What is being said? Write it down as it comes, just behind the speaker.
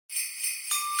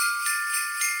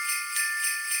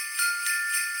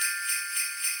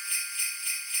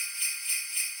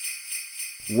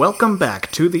Welcome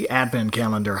back to the Advent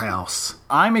Calendar House.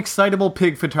 I'm excitable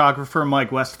pig photographer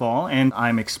Mike Westfall, and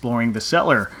I'm exploring the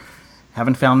cellar.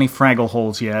 Haven't found any Fraggle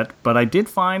holes yet, but I did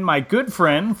find my good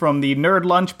friend from the Nerd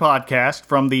Lunch podcast,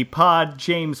 from the Pod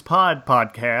James Pod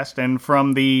podcast, and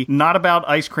from the Not About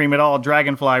Ice Cream at All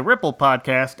Dragonfly Ripple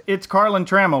podcast. It's Carlin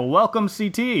Trammell. Welcome,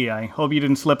 CT. I hope you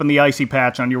didn't slip in the icy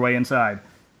patch on your way inside.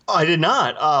 I did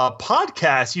not.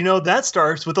 Podcast, that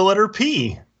starts with the letter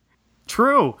P.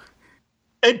 True.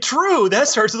 And true, that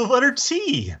starts with the letter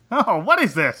T. Oh, what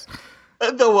is this?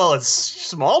 Well, it's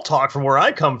small talk from where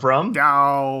I come from.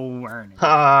 Oh, Ernie.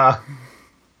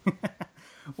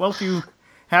 Well, if you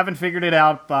haven't figured it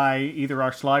out by either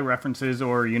our sly references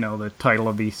or, the title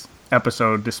of the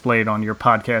episode displayed on your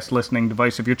podcast listening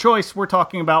device of your choice, we're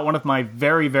talking about one of my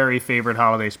very, very favorite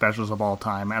holiday specials of all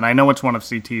time, and I know it's one of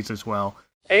CT's as well.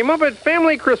 A Muppet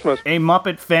Family Christmas. A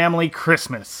Muppet Family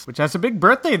Christmas, which has a big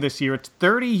birthday this year. It's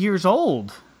 30 years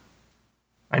old.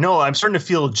 I know, I'm starting to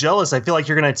feel jealous. I feel like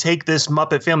you're going to take this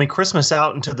Muppet Family Christmas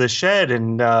out into the shed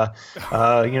and,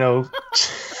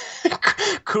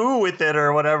 coo with it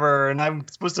or whatever, and I'm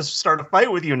supposed to start a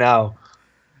fight with you now.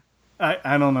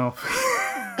 I don't know.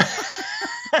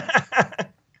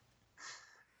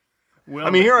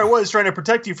 Well, here I was trying to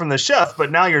protect you from the chef,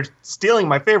 but now you're stealing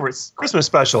my favorite Christmas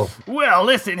special. Well,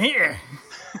 listen here.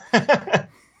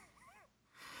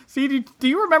 See, do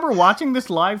you remember watching this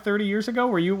live 30 years ago?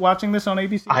 Were you watching this on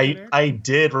ABC? I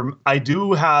did. I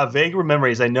do have vague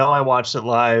memories. I know I watched it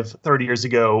live 30 years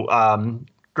ago.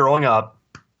 Growing up,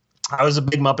 I was a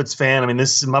big Muppets fan.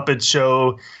 This Muppet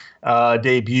show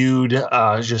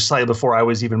debuted just slightly before I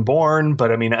was even born.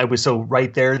 But, I was so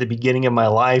right there. The beginning of my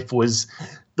life was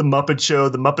the Muppet Show,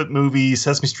 the Muppet movie.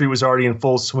 Sesame Street was already in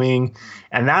full swing.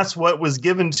 And that's what was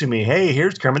given to me. Hey,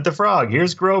 here's Kermit the Frog.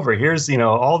 Here's Grover. Here's,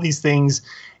 all these things.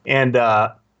 And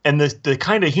the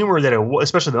kind of humor that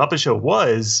especially the Muppet Show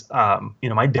was,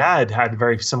 my dad had a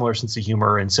very similar sense of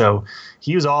humor. And so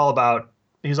he was all about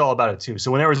it too.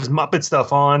 So when there was this Muppet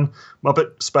stuff on,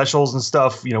 Muppet specials and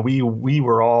stuff, we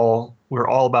were all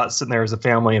about sitting there as a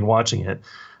family and watching it.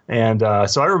 And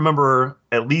so I remember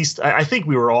at least I think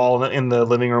we were all in the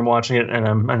living room watching it,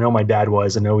 and I know my dad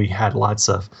was. I know we had lots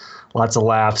of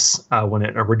laughs when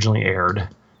it originally aired.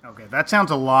 Okay, that sounds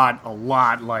a lot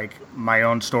like my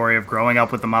own story of growing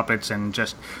up with the Muppets, and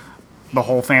just the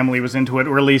whole family was into it.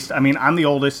 Or at least, I'm the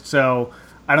oldest, so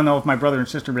I don't know if my brother and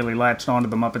sister really latched onto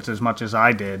the Muppets as much as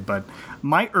I did. But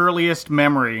my earliest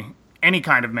memory, any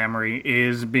kind of memory,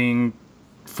 is being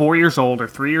 4 years old or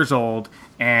 3 years old,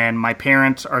 and my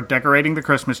parents are decorating the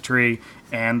Christmas tree,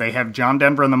 and they have John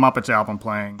Denver and the Muppets album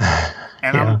playing.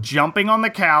 And yeah. I'm jumping on the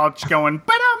couch going,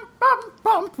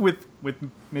 ba-dum-bum-bum, with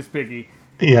Miss Piggy.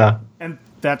 Yeah. And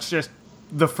that's just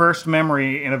the first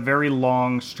memory in a very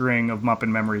long string of Muppet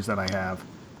memories that I have.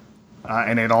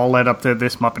 And it all led up to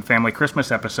this Muppet Family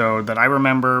Christmas episode that I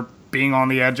remember being on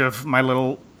the edge of my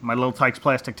little Tykes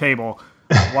plastic table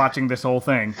watching this whole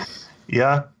thing.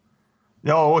 Yeah.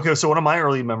 No, okay. So one of my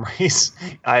early memories,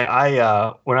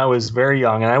 I when I was very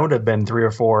young, and I would have been 3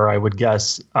 or 4, I would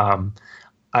guess. My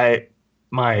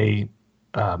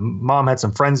mom had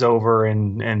some friends over,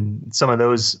 and some of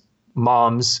those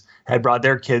moms had brought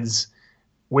their kids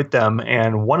with them,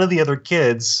 and one of the other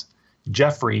kids,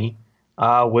 Jeffrey,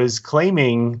 was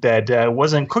claiming that it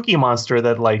wasn't Cookie Monster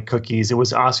that liked cookies; it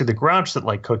was Oscar the Grouch that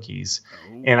liked cookies.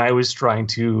 And I was trying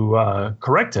to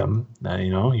correct him.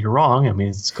 You're wrong.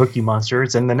 it's Cookie Monster.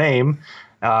 It's in the name.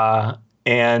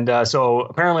 So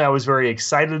apparently I was very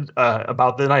excited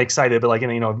about that. Not excited, but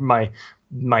I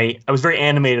was very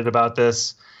animated about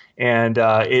this. And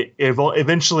it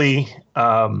eventually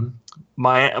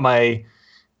my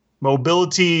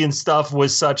mobility and stuff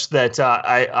was such that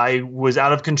I was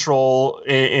out of control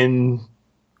in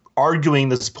arguing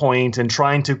this point and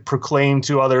trying to proclaim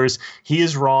to others, he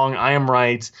is wrong, I am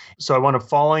right. So I wound up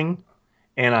falling,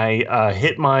 and I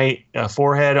hit my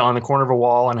forehead on the corner of a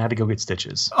wall, and I had to go get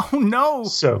stitches. Oh no!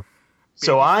 So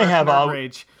I have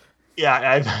rage.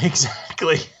 Yeah,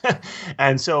 exactly.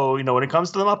 And so when it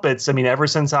comes to the Muppets, ever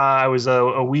since I was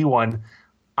a wee one,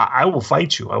 I will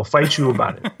fight you. I will fight you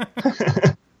about it.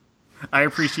 I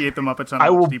appreciate the Muppets on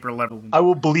a much deeper level. I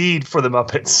will bleed for the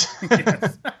Muppets.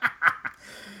 Yes.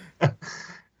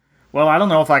 Well, I don't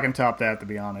know if I can top that, to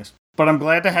be honest. But I'm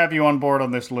glad to have you on board on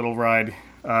this little ride,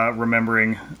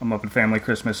 remembering a Muppet Family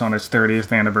Christmas on its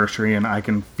 30th anniversary, and I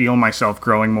can feel myself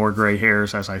growing more gray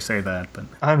hairs as I say that. But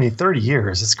 30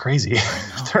 years, it's crazy.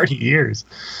 30 years.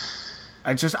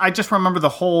 I just remember the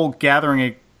whole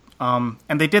gathering, and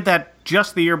they did that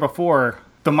just the year before.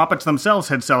 The Muppets themselves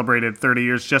had celebrated 30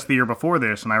 years just the year before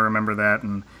this, and I remember that,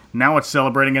 and Now it's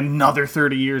celebrating another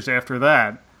 30 years after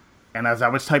that. And as I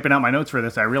was typing out my notes for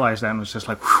this, I realized that and was just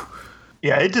like, whew.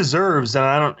 Yeah, it deserves, and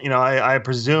I don't, I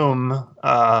presume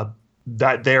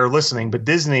that they're listening, but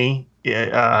Disney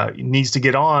needs to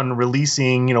get on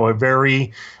releasing, a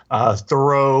very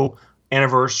thorough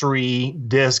anniversary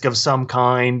disc of some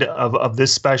kind of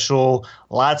this special.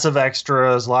 Lots of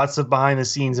extras, lots of behind the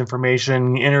scenes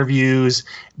information, interviews,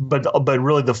 but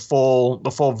really the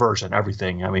full version,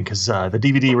 everything. I mean, because the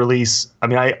DVD release, I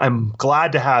mean, I'm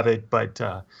glad to have it, but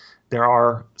there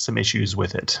are some issues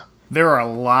with it. There are a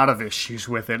lot of issues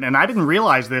with it, and I didn't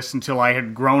realize this until I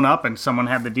had grown up and someone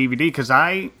had the DVD, because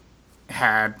I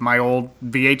had my old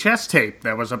VHS tape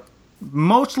that was a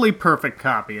mostly perfect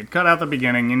copy. It cut out the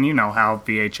beginning, and you know how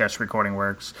VHS recording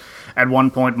works. At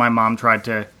one point, my mom tried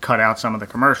to cut out some of the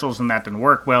commercials, and that didn't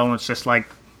work well, and it's just like,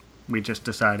 we just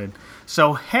decided.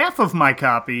 So half of my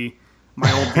copy,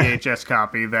 my old VHS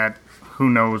copy, that who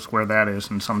knows where that is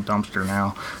in some dumpster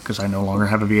now, because I no longer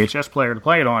have a VHS player to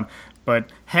play it on.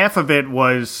 But half of it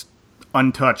was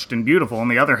untouched and beautiful, and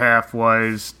the other half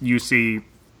was, you see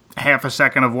half a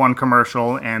second of one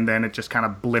commercial, and then it just kind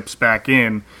of blips back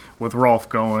in with Rolf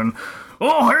going,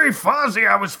 "Oh, hey, Fozzie,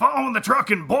 I was following the truck,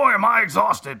 and boy, am I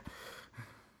exhausted."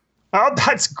 Oh,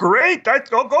 that's great.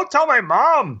 Go tell my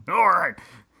mom. All right.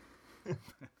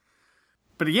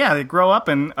 But yeah, they grow up,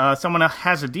 and someone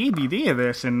has a DVD of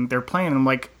this, and they're playing, and I'm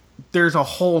like, there's a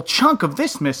whole chunk of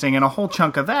this missing and a whole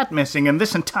chunk of that missing, and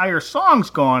this entire song's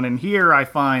gone. And here I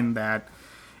find that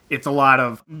it's a lot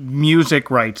of music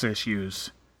rights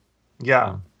issues.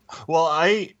 Yeah. Well,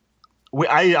 I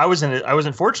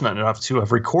wasn't fortunate enough to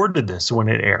have recorded this when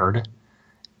it aired,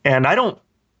 and I don't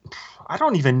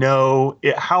even know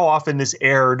how often this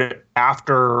aired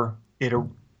after it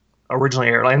originally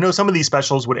aired. I know some of these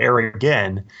specials would air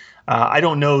again. I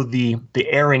don't know the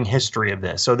airing history of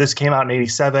this. So this came out in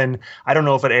 87. I don't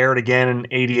know if it aired again in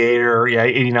 88 or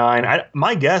 89.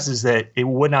 My guess is that it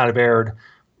would not have aired, at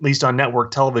least on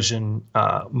network television,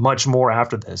 much more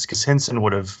after this, because Henson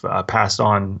would have passed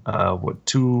on,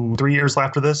 2-3 years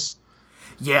after this?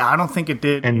 Yeah, I don't think it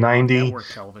did. In 90. Network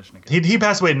television again. He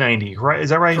passed away in 90, right?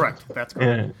 Is that right? Correct. That's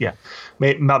correct. Yeah.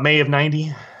 About May of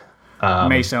 90?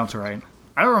 May sounds right.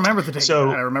 I don't remember the day.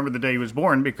 I remember the day he was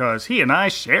born because he and I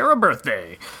share a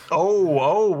birthday.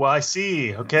 Oh, I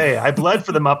see. Okay, I bled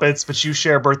for the Muppets, but you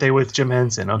share a birthday with Jim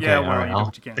Henson. Okay, yeah, well, you know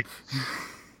what you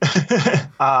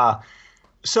can.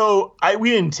 So we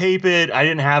didn't tape it. I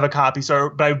didn't have a copy,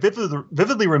 but I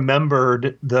vividly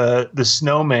remembered the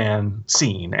snowman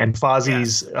scene and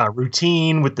Fozzie's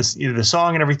routine with the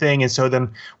song and everything. And so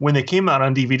then when they came out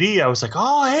on DVD, I was like,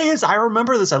 oh, hey, I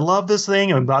remember this. I love this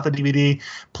thing. And bought the DVD,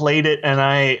 played it, and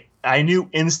I knew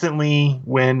instantly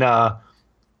when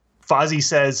Fozzie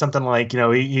says something like,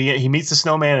 he meets the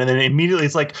snowman, and then immediately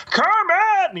it's like,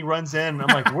 Kermit! And he runs in. And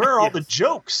I'm like, where are all the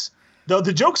jokes?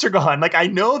 The jokes are gone. Like, I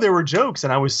know there were jokes,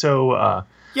 and I was so I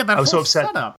was so upset.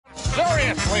 Setup.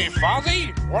 Seriously,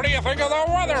 Fozzie, what do you think of the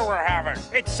weather we're having?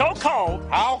 It's so cold.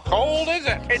 How cold is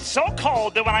it? It's so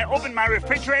cold that when I opened my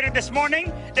refrigerator this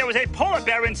morning, there was a polar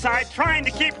bear inside trying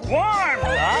to keep warm.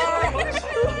 But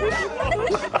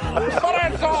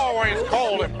it's always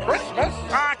cold at Christmas.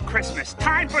 Christmas.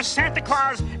 Time for Santa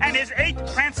Claus and his 8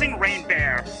 prancing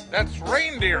reindeer. That's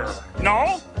reindeer.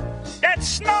 No, that's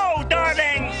snow,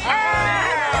 darling.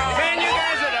 Man, you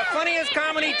guys are the funniest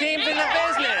comedy teams in the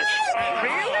business.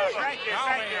 Really? Thank you.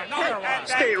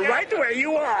 Stay right where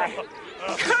you are.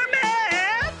 Come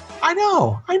in. I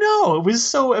know. It was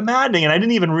so maddening, and I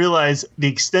didn't even realize the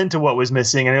extent of what was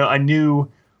missing. I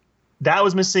knew that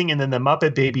was missing, and then the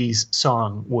Muppet Babies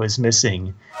song was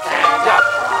missing.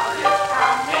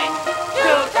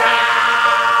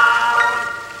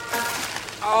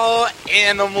 Oh,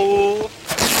 animal.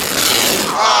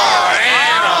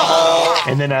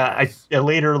 And then I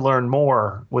later learned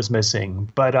more was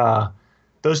missing. But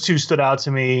those two stood out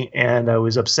to me, and I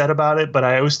was upset about it, but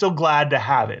I was still glad to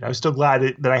have it. I was still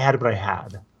glad that I had what I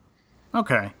had.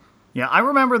 Okay. Yeah, I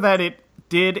remember that it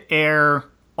did air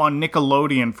on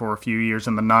Nickelodeon for a few years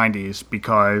in the 90s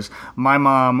because my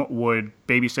mom would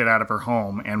babysit out of her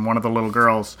home, and one of the little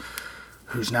girls,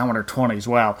 who's now in her 20s,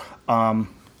 one of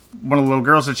the little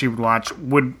girls that she would watch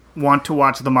would want to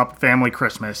watch The Muppet Family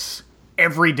Christmas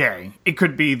every day. It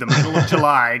could be the middle of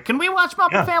July. Can we watch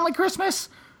Muppet Family Christmas?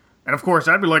 And of course,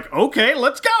 I'd be like, okay,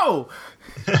 let's go.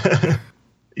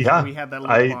 Yeah. So we had that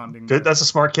little bonding. That's a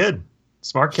smart kid.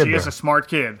 Smart kid. She is a smart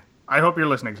kid. I hope you're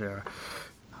listening, Sarah.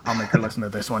 I'll make her listen to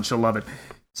this one. She'll love it.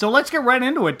 So let's get right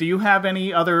into it. Do you have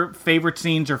any other favorite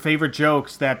scenes or favorite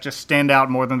jokes that just stand out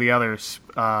more than the others?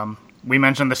 We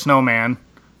mentioned the snowman.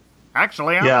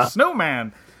 Actually, I'm a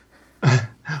snowman.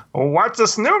 What's a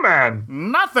snowman?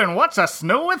 Nothing. What's a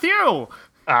snow with you?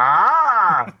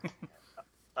 Ah.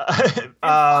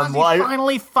 Ozzy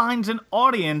finally finds an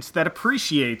audience that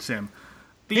appreciates him.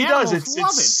 He does. It's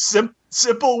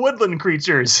simple woodland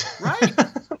creatures. Right.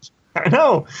 I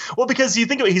know. Well, because you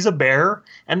think of it, he's a bear,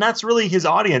 and that's really his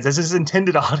audience. That's his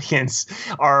intended audience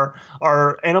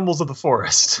are animals of the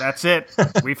forest. That's it.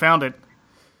 We found it.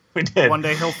 We did. One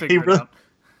day he'll figure it out.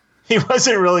 He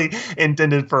wasn't really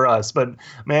intended for us, but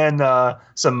man,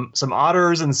 some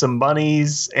otters and some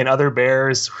bunnies and other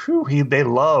bears, they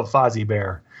love Fozzie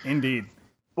Bear. Indeed.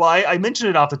 Well, I mentioned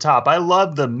it off the top. I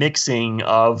love the mixing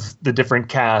of the different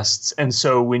casts, and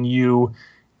so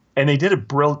and they did it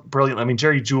brilliant. I mean,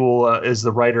 Jerry Jewell is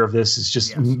the writer of this. Is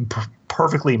just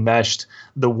perfectly meshed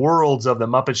the worlds of the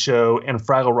Muppet Show and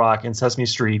Fraggle Rock and Sesame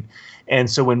Street. And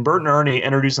so when Bert and Ernie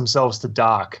introduce themselves to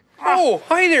Doc. Oh,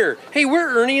 hi there. Hey, we're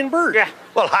Ernie and Bert. Yeah.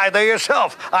 Well, hi there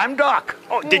yourself. I'm Doc.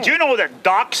 Oh, did you know that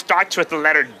Doc starts with the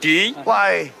letter D?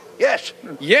 Why, yes.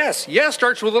 Yes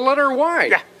starts with the letter Y.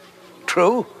 Yeah.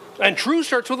 True. And true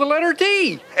starts with the letter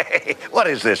D. Hey, what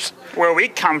is this? Where we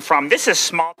come from, this is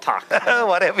small talk.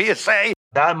 Whatever you say.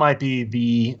 That might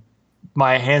be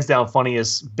my hands down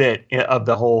funniest bit of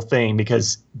the whole thing,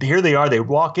 because here they are. They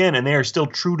walk in and they are still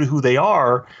true to who they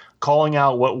are, calling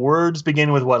out what words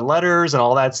begin with what letters and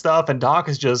all that stuff. And Doc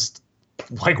is just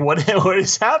like, what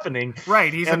is happening?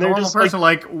 Right. He's and a normal person.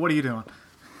 Like, what are you doing?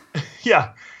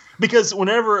 Yeah. Because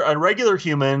whenever a regular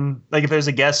human, like if there's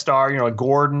a guest star, a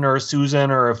Gordon or a Susan,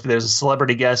 or if there's a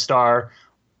celebrity guest star,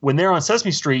 when they're on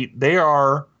Sesame Street, they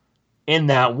are in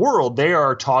that world. They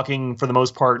are talking for the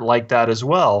most part like that as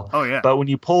well. Oh, yeah. But when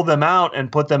you pull them out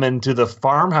and put them into the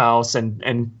farmhouse and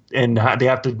they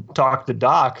have to talk to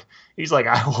Doc, he's like,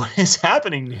 what is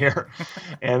happening here?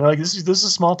 And like, this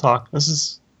is small talk. This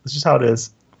is just how it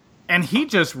is. And he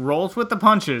just rolls with the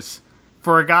punches.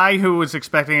 For a guy who was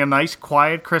expecting a nice,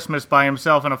 quiet Christmas by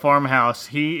himself in a farmhouse,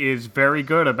 he is very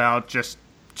good about just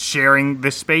sharing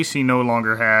this space he no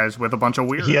longer has with a bunch of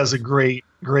weirdos. He has a great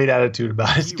attitude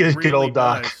about it. Good, really good old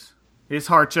Doc. Does. His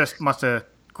heart just must have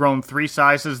grown 3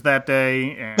 sizes that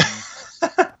day, and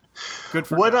good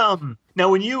for him.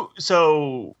 Now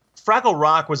Fraggle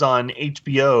Rock was on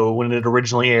HBO when it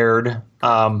originally aired,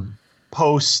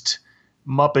 post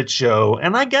Muppet Show,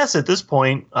 and I guess at this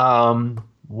point,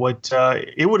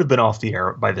 it would have been off the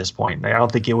air by this point. I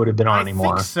don't think it would have been on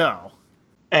anymore. I think so.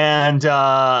 And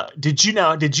did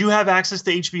you have access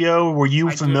to HBO? Were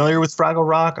you familiar with Fraggle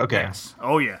Rock? Okay. Yes.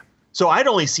 Oh yeah. So I'd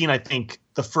only seen, I think,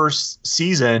 the first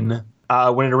season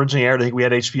when it originally aired. I think we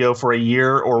had HBO for a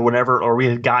year or whenever, or we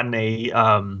had gotten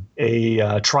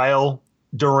a trial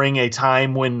during a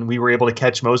time when we were able to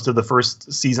catch most of the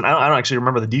first season. I don't actually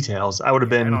remember the details. I would have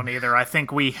been. I don't either. I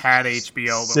think we had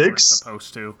HBO, but we were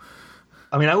supposed to.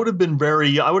 I mean, I would have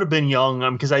been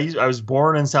young because I was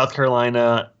born in South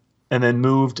Carolina and then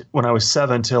moved when I was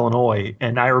 7 to Illinois.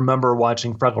 And I remember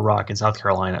watching Fraggle Rock in South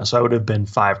Carolina. So I would have been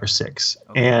 5 or 6.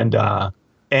 Okay.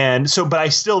 And so, but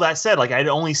that said, like I'd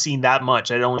only seen that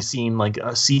much. I'd only seen like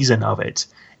a season of it.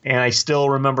 And I still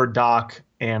remember Doc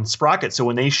and Sprocket. So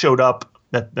when they showed up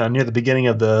near the beginning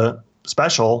of the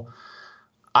special,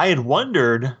 I had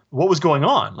wondered what was going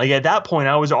on. Like at that point,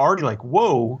 I was already like,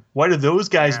 whoa, what are those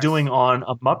guys doing on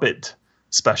a Muppet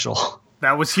special?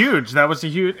 That was huge. That was a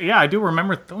huge. Yeah, I do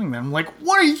remember throwing them. Like,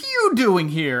 what are you doing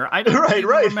here? I don't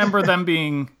remember them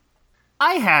being.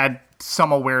 I had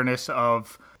some awareness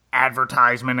of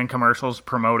advertisement and commercials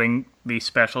promoting these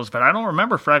specials, but I don't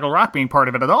remember Fraggle Rock being part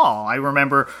of it at all. I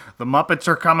remember the Muppets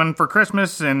are coming for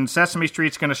Christmas and Sesame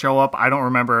Street's going to show up. I don't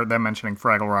remember them mentioning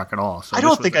Fraggle Rock at all. So I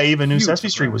don't think I even knew Sesame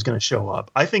Street was going to show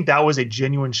up. I think that was a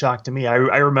genuine shock to me. I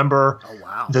remember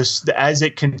this as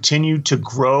it continued to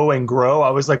grow and grow. I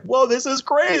was like, whoa, this is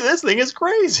crazy. This thing is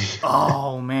crazy.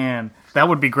 Oh, man. That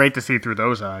would be great to see through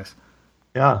those eyes.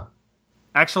 Yeah.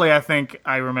 Actually, I think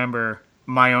I remember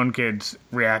my own kids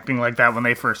reacting like that when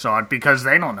they first saw it, because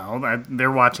they don't know.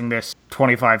 They're watching this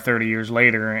 25, 30 years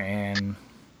later, and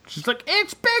she's like,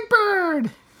 it's Big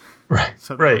Bird! Right,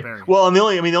 so right. Well, and the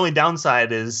only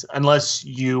downside is, unless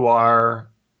you are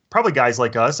probably guys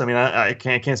like us, I mean, I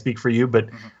can't speak for you, but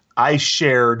I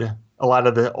shared a lot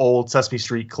of the old Sesame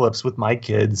Street clips with my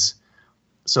kids.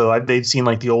 So they've seen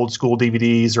like the old school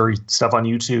DVDs or stuff on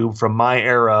YouTube from my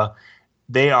era.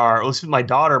 They are, at least with my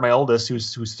daughter, my oldest,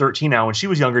 who's 13 now. When she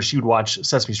was younger, she would watch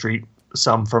Sesame Street,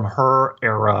 some from her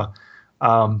era.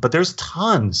 But there's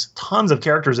tons of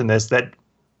characters in this that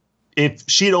if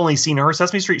she had only seen her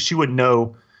Sesame Street, she would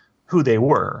know who they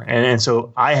were. And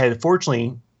so I had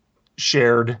fortunately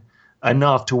shared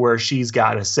enough to where she's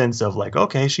got a sense of like,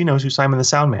 okay, she knows who Simon the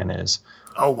Sound Man is.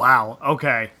 Oh, wow.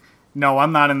 Okay. No,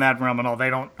 I'm not in that realm at all. They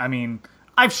don't. I mean,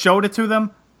 I've showed it to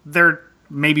them. They're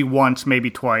maybe once, maybe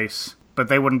twice, but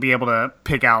they wouldn't be able to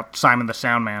pick out Simon the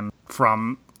Soundman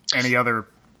from any other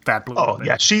Fat Blue Oh Muppet.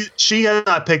 yeah, she has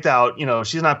not picked out.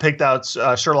 She's not picked out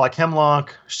Sherlock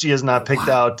Hemlock. She has not picked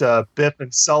out Biff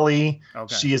and Sully.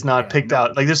 Okay. She has not picked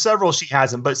out. Like there's several she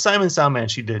hasn't, but Simon Soundman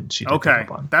she did. She did Okay,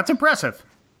 pick up on. that's impressive.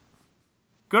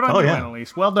 Good on you,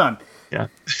 Annalise. Well done. Yeah.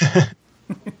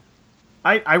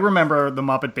 I remember the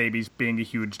Muppet Babies being a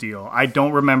huge deal. I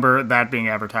don't remember that being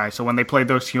advertised. So when they played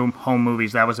those home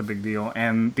movies, that was a big deal.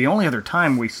 And the only other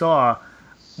time we saw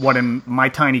what in my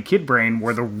tiny kid brain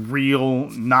were the real,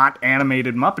 not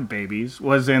animated Muppet Babies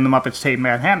was in the Muppets Take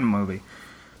Manhattan movie.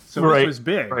 So this was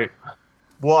big. Right.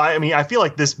 Well, I mean, I feel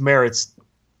like this merits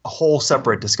a whole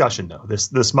separate discussion, though. This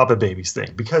Muppet Babies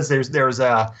thing, because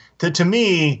to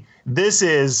me, this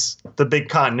is the big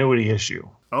continuity issue.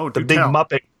 Oh, the big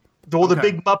Muppet. Well, the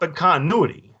big Muppet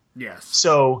continuity. Yes.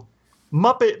 So,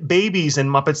 Muppet Babies and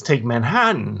Muppets Take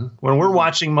Manhattan. When we're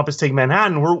watching Muppets Take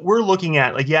Manhattan, we're looking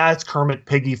at it's Kermit,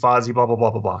 Piggy, Fozzie, blah blah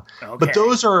blah blah blah. Okay. But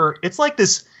those are it's like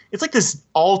this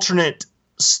alternate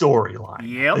storyline.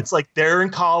 Yep. It's like they're in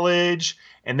college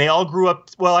and they all grew up.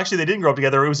 Well, actually, they didn't grow up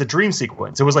together. It was a dream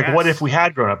sequence. It was like, what if we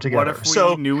had grown up together? What if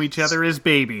we knew each other as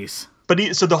babies? But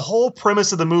so the whole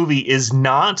premise of the movie is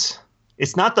not the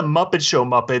Muppet Show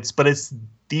Muppets, but it's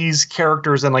these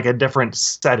characters in like a different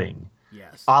setting.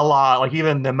 Yes. A la, like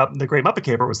even the Great Muppet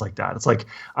Caper was like that. It's like,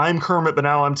 I'm Kermit, but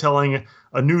now I'm telling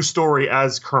a new story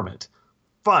as Kermit.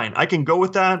 Fine, I can go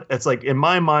with that. It's like, in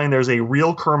my mind, there's a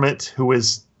real Kermit who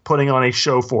is putting on a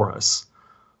show for us.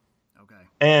 Okay.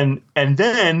 And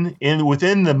then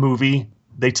within the movie,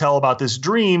 they tell about this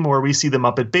dream where we see the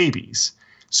Muppet Babies.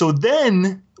 So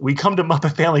then we come to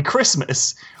Muppet Family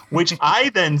Christmas, which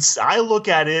I look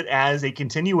at it as a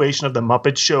continuation of the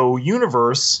Muppet Show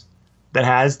universe that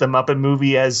has the Muppet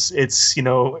movie as its,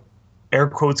 air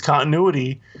quotes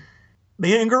continuity.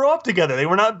 They didn't grow up together. They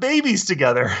were not babies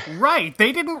together. Right.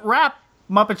 They didn't wrap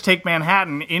Muppets Take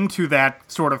Manhattan into that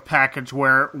sort of package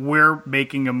where we're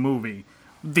making a movie.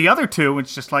 The other two,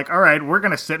 it's just like, all right, we're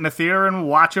going to sit in a theater and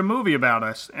watch a movie about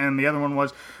us. And the other one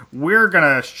was, we're going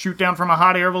to shoot down from a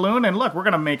hot air balloon and look, we're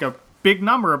going to make a big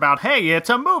number about, hey,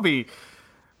 it's a movie.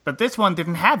 But this one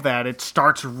didn't have that. It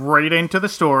starts right into the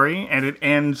story and it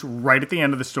ends right at the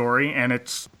end of the story. And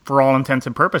it's, for all intents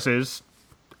and purposes,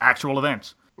 actual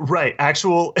events. Right.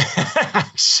 Actual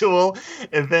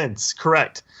events.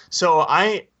 Correct. So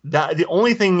the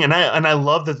only thing, and I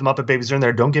love that the Muppet Babies are in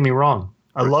there. Don't get me wrong.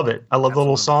 I love it. I love the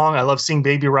little song. I love seeing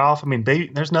Baby Ralph. I mean,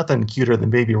 there's nothing cuter than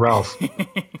Baby Ralph.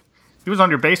 He was on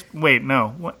your base. Wait,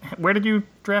 no. Where did you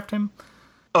draft him?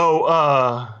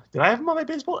 Oh, did I have him on my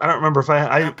baseball? I don't remember if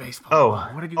I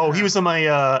baseball. He was on my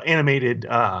animated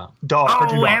dog.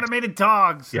 Cartoon dogs. Animated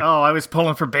dogs. Yeah. Oh, I was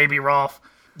pulling for Baby Ralph.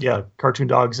 Yeah, Cartoon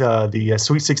Dogs. The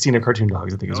Sweet 16 of Cartoon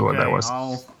Dogs, I think is what that was.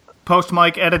 I'll post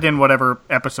Mike, edit in whatever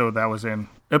episode that was in.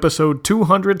 Episode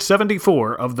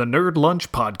 274 of the Nerd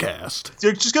Lunch Podcast.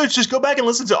 So just go back and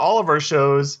listen to all of our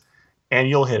shows, and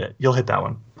you'll hit it. You'll hit that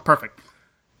one. Perfect.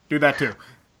 Do that too.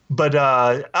 But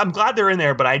I'm glad they're in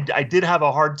there, but I did have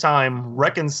a hard time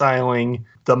reconciling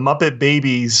the Muppet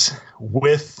Babies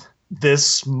with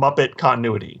this Muppet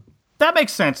continuity. That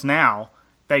makes sense now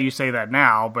that you say that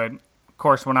now, but of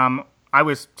course I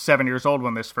was 7 years old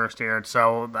when this first aired,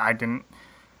 so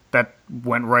that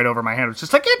went right over my head. It was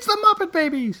just like, it's the Muppet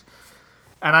Babies.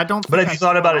 And I don't think But have you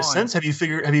thought about it since? Have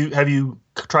you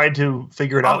tried to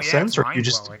figure it out since, or you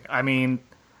just I mean,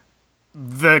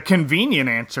 the convenient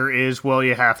answer is, well,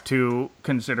 you have to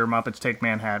consider Muppets Take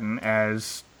Manhattan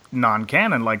as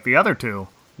non-canon like the other two,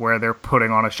 where they're putting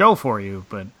on a show for you,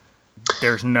 but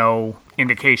there's no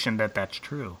indication that that's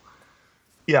true.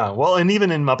 Yeah, well, and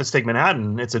even in Muppets Take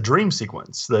Manhattan, it's a dream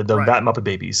sequence, that Muppet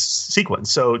Babies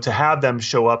sequence. So to have them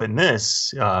show up in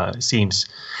this seems,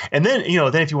 and then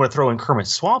then if you want to throw in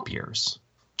Kermit's Swamp Years,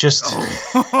 just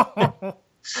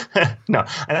no,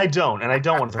 and I don't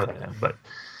want to throw that in, but.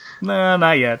 Nah,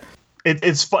 not yet.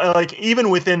 It's like even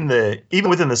within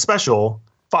the special,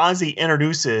 Fozzie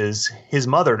introduces his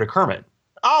mother to Kermit.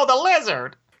 Oh, the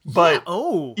lizard! But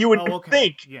you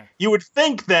would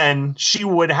think then she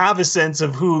would have a sense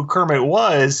of who Kermit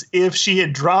was if she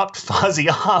had dropped Fozzie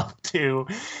off to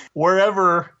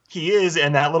wherever he is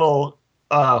in that little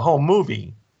home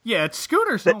movie. Yeah, it's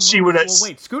Scooter's home movies. Well,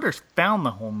 wait, Scooter's found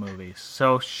the home movies,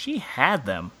 so she had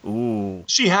them. Ooh,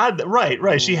 she had right.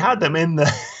 Ooh. She had them in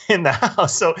the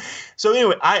house. So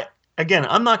anyway,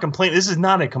 I'm not complaining. This is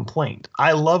not a complaint.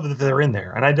 I love that they're in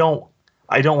there, and I don't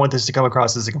I don't want this to come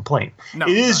across as a complaint. No,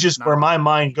 it is just where my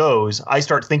mind goes. I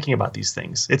start thinking about these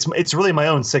things. It's really my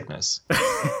own sickness.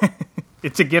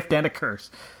 It's a gift and a curse.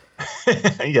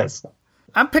 Yes.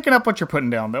 I'm picking up what you're putting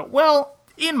down, though. Well,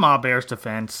 in Ma Bear's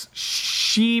defense,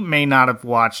 she may not have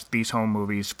watched these home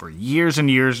movies for years and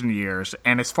years and years,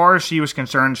 and as far as she was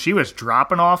concerned, she was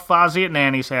dropping off Fozzie at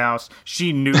Nanny's house.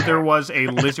 She knew there was a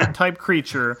lizard-type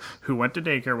creature who went to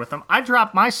daycare with him. I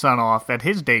dropped my son off at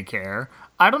his daycare.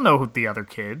 I don't know who the other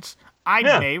kids. I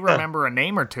may remember a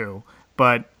name or two,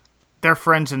 but they're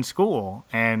friends in school,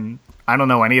 and I don't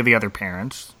know any of the other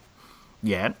parents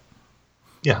yet.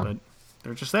 Yeah. But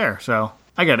they're just there, so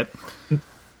I get it.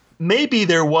 Maybe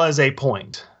there was a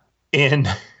point in,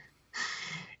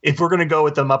 if we're going to go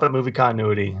with the Muppet movie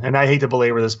continuity, and I hate to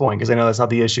belabor this point because I know that's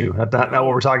not the issue, not what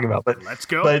we're talking about. But let's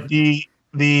go. But the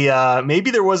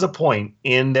maybe there was a point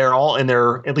in their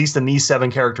at least in these 7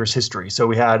 characters' history. So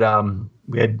we had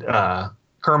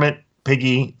Kermit,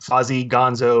 Piggy, Fozzie,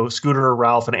 Gonzo, Scooter,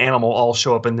 Ralph, and Animal all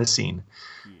show up in this scene.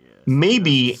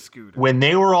 Maybe when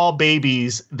they were all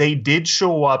babies, they did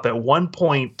show up at one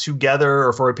point together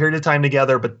or for a period of time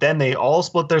together, but then they all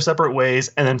split their separate ways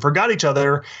and then forgot each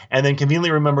other and then conveniently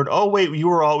remembered, oh, wait, we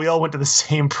all went to the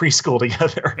same preschool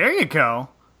together. There you go.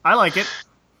 I like it.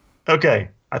 Okay.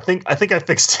 I think I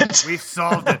fixed it. We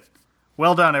solved it.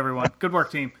 Well done, everyone. Good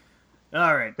work, team.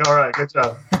 All right. All right. Good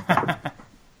job.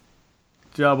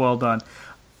 Job well done.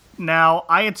 Now,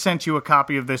 I had sent you a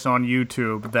copy of this on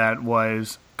YouTube that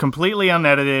was completely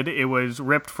unedited. It was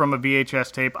ripped from a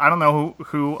VHS tape. I don't know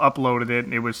who uploaded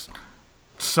it. It was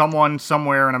someone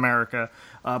somewhere in America.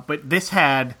 But this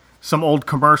had some old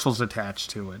commercials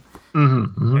attached to it.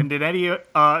 Mm-hmm. And did any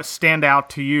stand out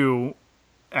to you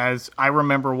as I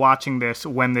remember watching this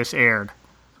when this aired?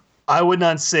 I would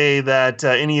not say that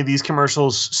any of these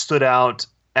commercials stood out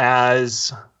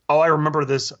as, I remember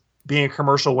this being a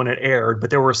commercial when it aired, but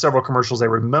there were several commercials I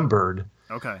remembered.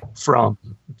 Okay. From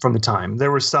the time.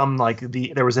 There was some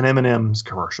there was an M&M's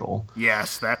commercial.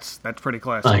 Yes, that's pretty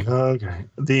classic. Okay.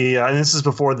 And this is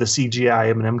before the CGI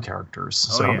M&M characters,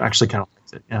 so I actually kind of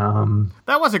liked it.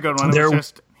 That was a good one. It was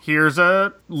just, here's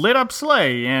a lit up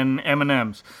sleigh in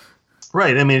M&M's.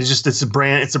 Right. I mean, it's a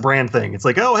brand thing. It's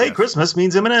like, oh, hey, yes. Christmas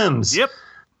means M&M's. Yep.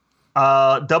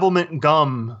 Double mint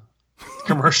gum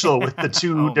commercial with the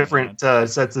two different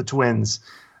sets of twins.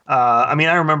 I mean,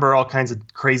 I remember all kinds of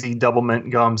crazy double mint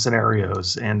gum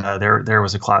scenarios, and there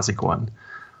was a classic one.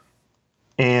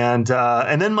 And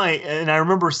then I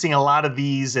remember seeing a lot of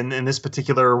these, and this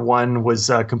particular one was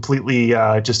completely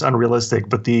just unrealistic.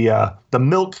 But the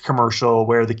milk commercial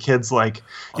where the kid's like,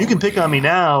 "You can pick on me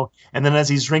now," and then as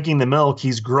he's drinking the milk,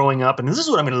 he's growing up, and this is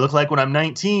what I'm going to look like when I'm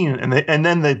 19. And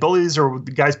then the bullies or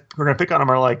the guys who are going to pick on him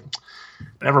are like,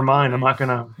 "Never mind, I'm not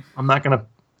gonna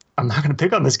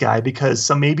pick on this guy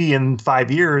because maybe in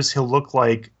 5 years he'll look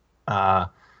like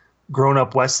grown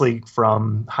up Wesley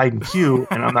from Hide and Q,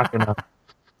 and I'm not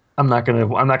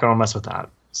gonna mess with that."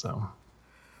 So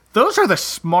those are the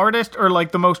smartest or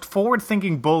like the most forward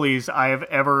thinking bullies I have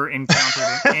ever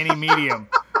encountered in any medium.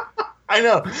 I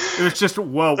know. It was just,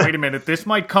 whoa, wait a minute, this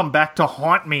might come back to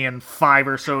haunt me in 5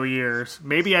 or so years.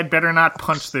 Maybe I'd better not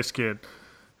punch this kid.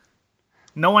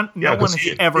 No one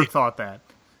has ever thought that.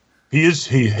 He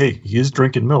is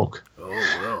drinking milk. Oh,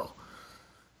 well.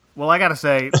 Well, I gotta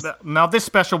say, now this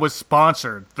special was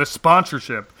sponsored. The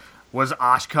sponsorship was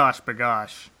Oshkosh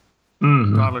Bagosh.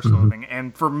 Toddler's Clothing.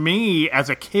 And for me, as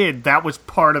a kid, that was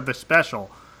part of the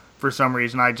special. For some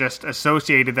reason, I just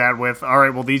associated that with, all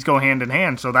right, well, these go hand in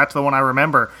hand, so that's the one I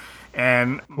remember.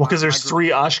 And because there's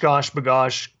 3 Oshkosh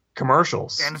Bagosh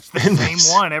commercials. And it's the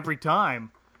same one every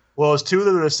time. Well, it's 2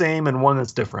 that are the same and 1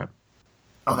 that's different.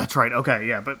 Oh, that's right. Okay,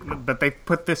 yeah, but they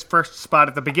put this first spot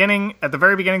at the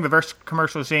very beginning, the first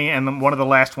commercial you see, and then one of the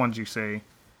last ones you see.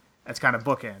 That's kind of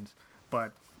bookends.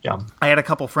 But yeah, I had a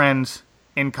couple friends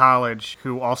in college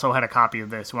who also had a copy of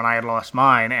this when I had lost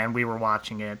mine, and we were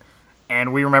watching it,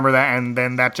 and we remember that, and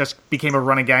then that just became a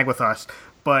running gag with us.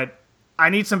 But I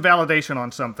need some validation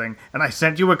on something, and I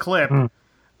sent you a clip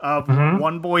of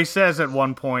one boy says at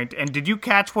one point, and did you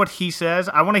catch what he says?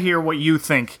 I want to hear what you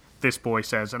think this boy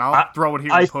says, and I'll throw it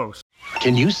here in post.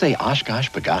 Can you say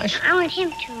Oshkosh Bagosh? I want him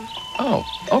to. Oh,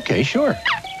 okay, sure.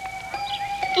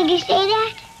 Did you say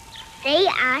that? Say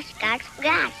Oshkosh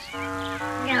Bagosh.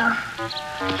 No.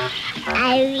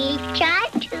 I will try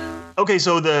to. Okay,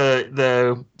 so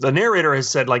the narrator has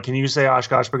said, like, can you say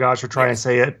Oshkosh Bagosh or try and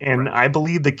say it? And I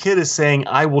believe the kid is saying,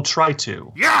 I will try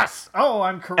to. Yes! Oh,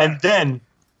 I'm correct.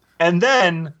 And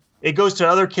then it goes to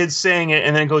other kids saying it,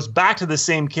 and then it goes back to the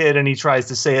same kid, and he tries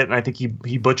to say it, and I think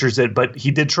he butchers it, but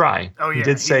he did try. Oh, yeah. He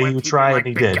did say he would try, and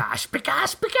he did.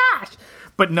 Bagosh.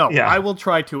 But no, Yeah. I will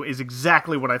try to is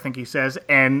exactly what I think he says.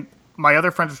 And my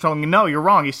other friends were telling me, no, you're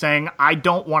wrong. He's saying, I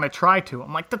don't want to try to.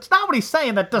 I'm like, that's not what he's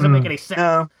saying. That doesn't make any sense.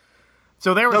 No.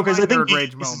 So there was No, because my I think nerd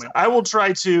rage moment. I will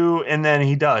try to, and then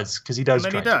he does, because he does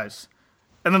And then try he does.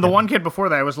 And then the one kid before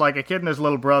that was like, a kid and his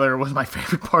little brother was my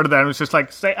favorite part of that. It was just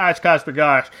like, say Oshkosh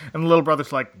Bagosh. And the little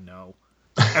brother's like, no.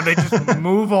 And they just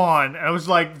move on. And I was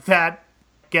like, that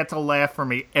gets a laugh from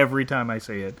me every time I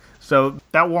see it. So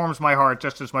that warms my heart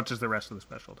just as much as the rest of the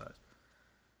special does.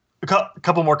 A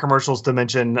couple more commercials to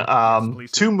mention.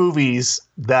 please do. Two movies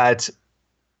that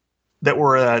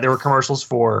were commercials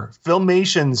for.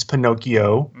 Filmation's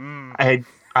Pinocchio. I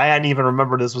hadn't even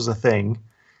remembered this was a thing.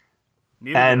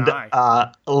 Neither And did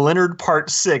I. Leonard Part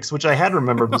 6, which I had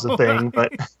remembered was a thing,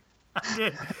 but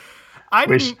I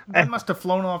Which- didn't. That must have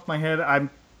flown off my head.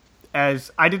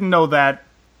 I didn't know that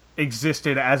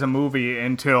existed as a movie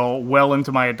until well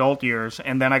into my adult years,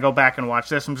 and then I go back and watch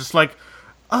this. I'm just like,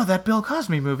 oh, that Bill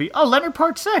Cosby movie. Oh, Leonard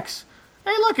Part 6.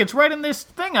 Hey, look, it's right in this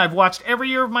thing I've watched every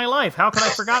year of my life. How could I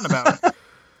have forgotten about it?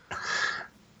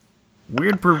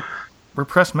 Weird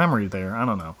repressed memory there. I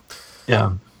don't know.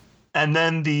 yeah. And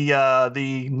then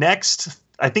the next,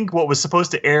 I think what was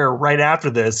supposed to air right after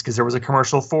this, because there was a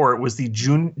commercial for it, was the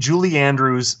Julie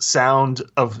Andrews Sounds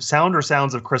of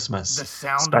Christmas The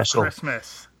Sound special. of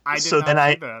Christmas. I did So not then see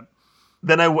I- that.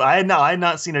 Then I had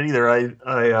not seen it either.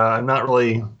 I'm not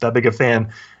really that big a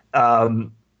fan.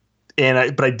 But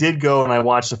I did go and I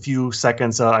watched a few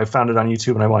seconds. I found it on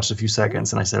YouTube and I watched a few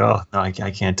seconds and I said, oh no, I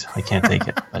can't take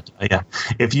it. But yeah,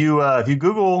 if you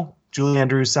Google Julie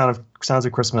Andrews Sounds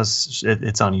of Christmas,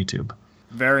 it's on YouTube.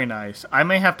 Very nice. I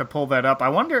may have to pull that up. I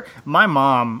wonder, my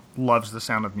mom loves The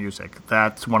Sound of Music.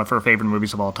 That's one of her favorite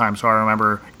movies of all time, so I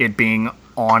remember it being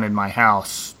on in my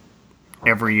house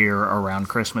every year around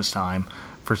Christmas time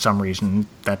for some reason.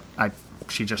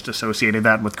 She just associated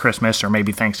that with Christmas or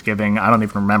maybe Thanksgiving. I don't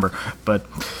even remember. But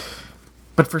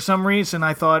for some reason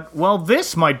I thought, well,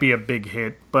 this might be a big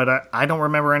hit, but I don't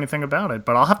remember anything about it.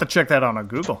 But I'll have to check that out on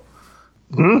Google.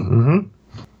 Mm-hmm.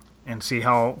 And see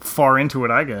how far into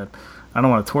it I get. I don't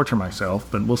want to torture myself,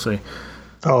 but we'll see.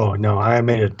 Oh no, I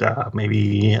made it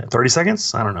maybe 30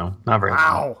 seconds. I don't know, not very long.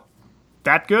 Wow.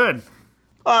 That good.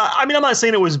 I mean, I'm not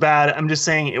saying it was bad. I'm just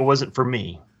saying it wasn't for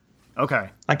me. Okay.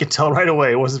 I could tell right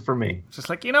away it wasn't for me. Just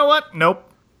like, you know what? Nope.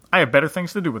 I have better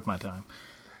things to do with my time.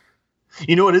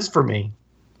 You know what is for me?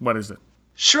 What is it?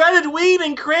 Shredded wheat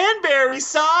and cranberry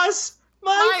sauce.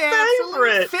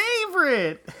 My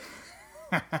favorite.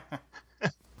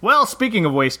 Well, speaking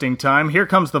of wasting time, here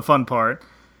comes the fun part.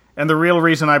 And the real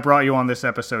reason I brought you on this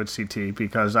episode, CT,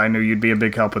 because I knew you'd be a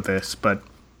big help with this, but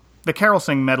the Carol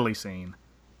Sing medley scene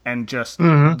and just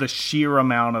the sheer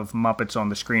amount of Muppets on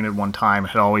the screen at one time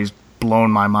had always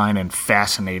blown my mind and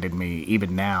fascinated me,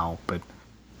 even now. But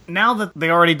now that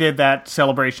they already did that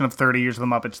celebration of 30 years of the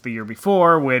Muppets the year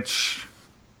before, which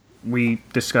we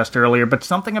discussed earlier, but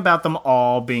something about them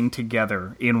all being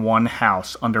together in one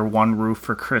house under one roof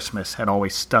for Christmas had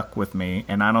always stuck with me.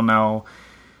 And I don't know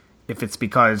if it's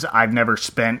because I've never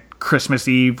spent Christmas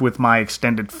Eve with my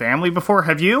extended family before.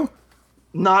 Have you?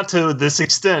 Not to this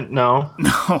extent, no.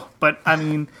 No, but I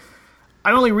mean,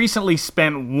 I only recently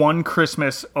spent one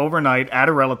Christmas overnight at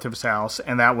a relative's house,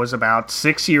 and that was about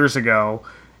 6 years ago.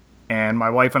 And my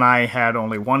wife and I had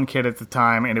only one kid at the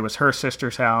time, and it was her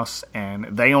sister's house, and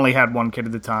they only had one kid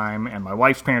at the time, and my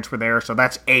wife's parents were there, so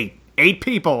that's 8. 8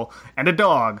 people and a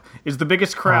dog is the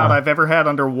biggest crowd I've ever had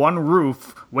under one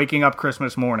roof waking up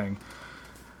Christmas morning.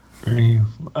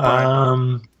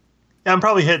 I'm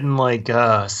probably hitting like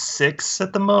 6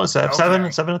 at the most. 7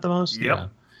 at the most. Yep. Yeah.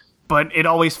 But it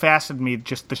always fascinated me,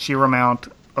 just the sheer amount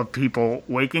of people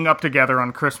waking up together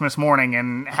on Christmas morning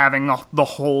and having the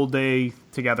whole day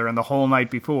together and the whole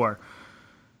night before.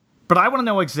 But I want to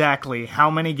know exactly how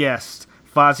many guests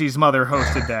Fozzie's mother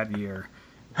hosted that year.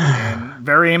 And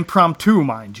very impromptu,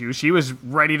 mind you. She was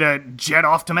ready to jet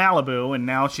off to Malibu, and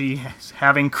now she's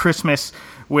having Christmas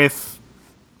with,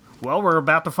 well, we're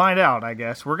about to find out, I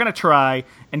guess. We're going to try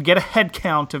and get a head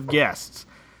count of guests.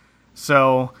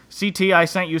 So, CT, I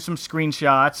sent you some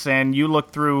screenshots, and you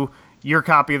looked through your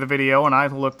copy of the video, and I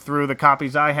looked through the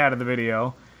copies I had of the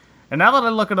video. And now that I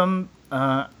look at them,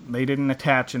 they didn't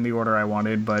attach in the order I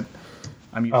wanted, but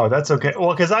I'm using. Oh, that's okay.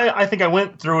 Well, because I think I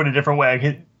went through it a different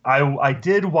way. I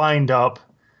did wind up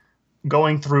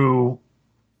going through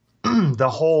the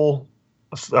whole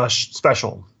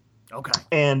special. Okay.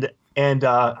 And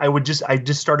I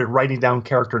just started writing down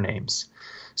character names.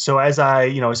 So as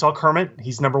I saw Kermit,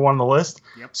 he's number 1 on the list.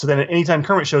 Yep. So then anytime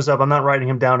Kermit shows up, I'm not writing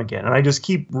him down again. And I just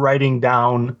keep writing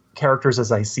down characters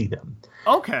as I see them.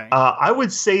 Okay. I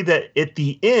would say that at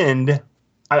the end,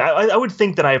 I would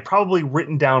think that I have probably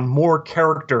written down more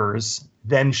characters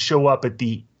than show up at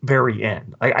the very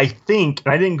end. I think,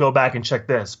 and I didn't go back and check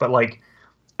this, but like,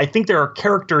 I think there are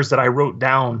characters that I wrote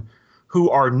down who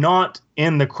are not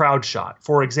in the crowd shot.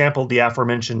 For example, the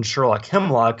aforementioned Sherlock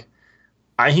Hemlock.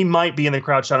 He might be in the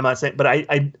crowd shot. I'm not saying, but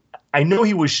I know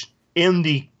he was in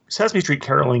the Sesame Street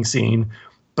caroling scene,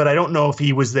 but I don't know if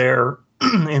he was there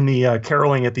in the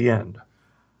caroling at the end.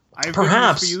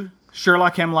 Perhaps.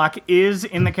 Sherlock Hemlock is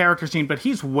in the character scene, but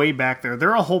he's way back there.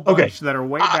 There are a whole bunch that are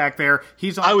way back there.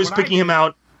 I was picking him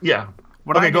out. Yeah.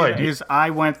 What I did is I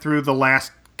went through the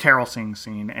last carol sing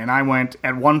scene, and I went,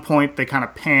 at one point, they kind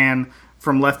of pan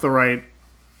from left to right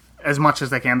as much as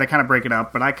they can. They kind of break it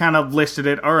up, but I kind of listed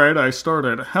it. All right, I start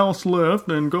at house left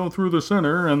and go through the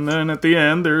center, and then at the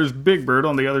end, there's Big Bird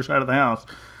on the other side of the house,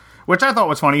 which I thought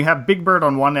was funny. You have Big Bird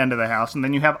on one end of the house, and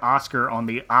then you have Oscar on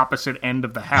the opposite end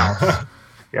of the house.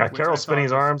 Yeah, Carol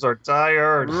Spinney's arms are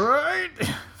tired. Right.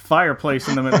 Fireplace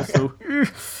in the middle, so...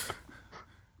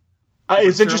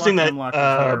 it's interesting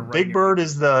that Big Bird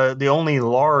is the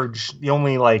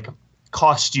only like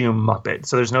costume Muppet.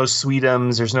 So there's no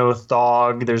Sweetums, there's no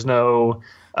Thog, there's no.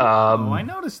 I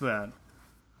noticed that.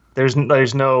 There's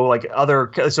no like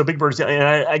other. So Big Bird's, and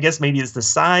I guess maybe it's the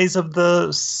size of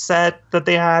the set that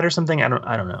they had or something. I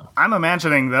don't know. I'm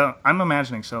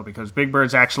imagining so, because Big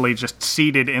Bird's actually just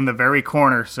seated in the very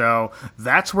corner, so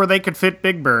that's where they could fit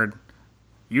Big Bird.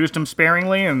 Used him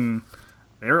sparingly, and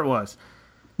there it was.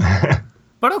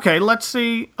 But okay, let's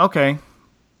see. Okay.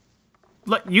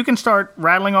 You can start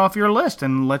rattling off your list,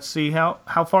 and let's see how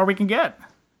far we can get.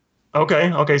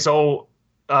 Okay, so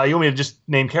you want me to just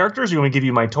name characters, or you want me to give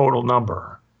you my total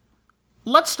number?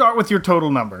 Let's start with your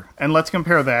total number, and let's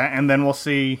compare that, and then we'll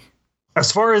see.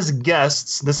 As far as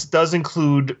guests, this does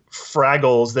include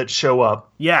Fraggles that show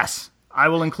up. Yes, I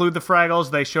will include the Fraggles.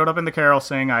 They showed up in the carol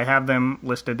sing. I have them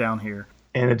listed down here.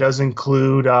 And it does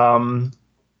include...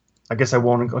 I guess I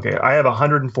won't. Okay, I have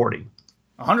 140.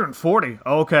 140.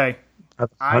 Okay.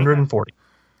 140.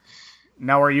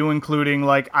 Now, are you including,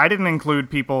 like, I didn't include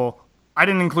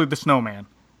the snowman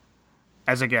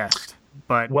as a guest,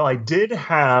 but... Well, I did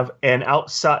have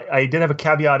a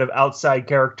caveat of outside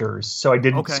characters, so I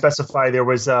didn't specify. There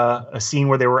was a scene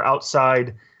where they were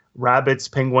outside rabbits,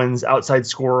 penguins, outside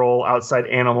squirrel, outside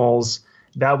animals.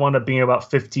 That wound up being about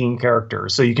 15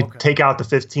 characters, so you could take out the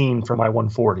 15 from my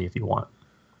 140 if you want.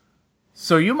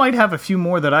 So you might have a few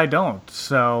more that I don't.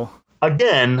 So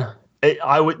again,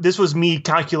 this was me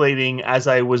calculating as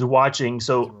I was watching.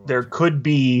 So there could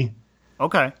be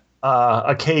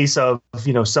a case of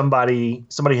somebody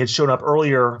had shown up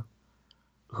earlier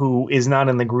who is not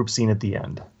in the group scene at the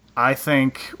end. I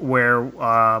think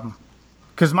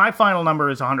because my final number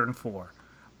is 104,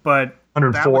 but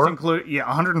 104.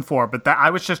 104. But I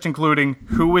was just including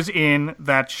who was in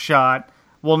that shot.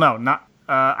 Well, no, not.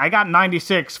 I got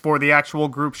 96 for the actual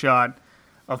group shot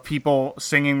of people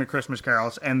singing the Christmas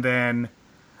carols, and then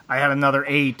I had another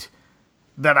 8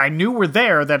 that I knew were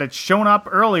there that had shown up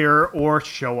earlier or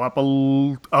show up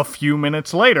a few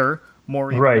minutes later. More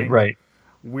right.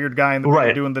 Weird guy in the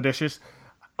middle doing the dishes.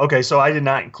 Okay, so I did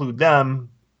not include them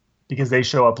because they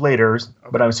show up later,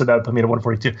 but so that would put me to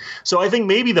 142. So I think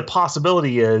maybe the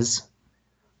possibility is,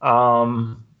 all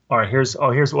right. Here's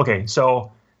okay.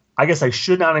 So. I guess I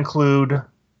should not include.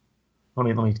 Let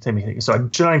me think. So I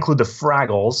should not include the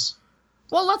Fraggles.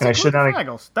 Well, let's include the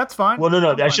Fraggles. That's fine. Well,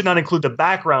 no. I should not include the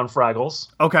background Fraggles.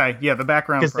 Okay, yeah, the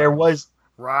background. Because there was.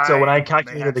 Right. So when I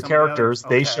calculated the characters,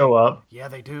 they show up. Yeah,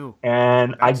 they do.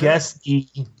 And I guess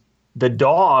the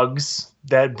dogs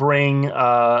that bring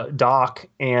Doc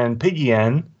and Piggy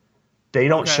in, they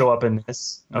don't show up in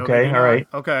this. Okay, all right.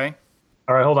 Okay.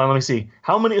 All right, hold on. Let me see.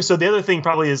 How many? So the other thing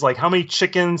probably is like how many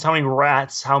chickens, how many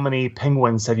rats, how many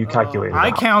penguins have you calculated?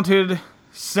 I counted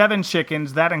 7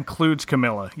 chickens. That includes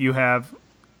Camilla. You have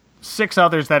 6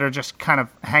 others that are just kind of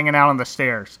hanging out on the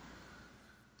stairs.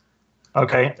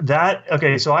 Okay,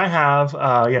 so I have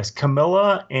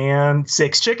Camilla and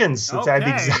 6 chickens. That's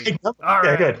the exact number. All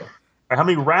right. Good. All right, how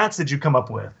many rats did you come up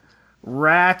with?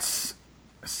 Rats.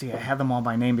 See, I have them all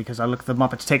by name because I looked at the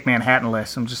Muppets Take Manhattan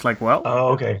list. I'm just like, well. Oh,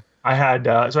 okay. I had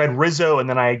I had Rizzo, and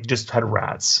then I just had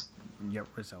rats. Yep,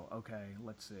 Rizzo. Okay,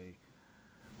 let's see.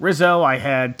 Rizzo, I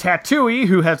had Tatooey,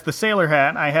 who has the sailor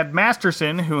hat. I had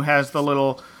Masterson, who has the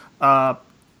little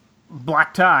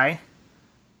black tie.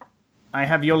 I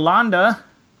have Yolanda,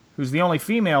 who's the only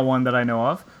female one that I know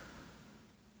of.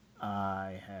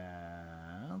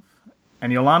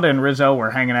 And Yolanda and Rizzo were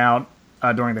hanging out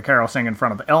during the carol sing in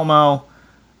front of Elmo.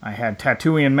 I had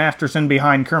Tatooey and Masterson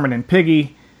behind Kermit and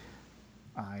Piggy.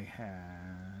 I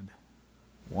had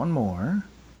one more.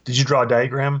 Did you draw a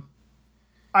diagram?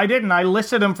 I didn't. I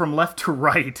listed them from left to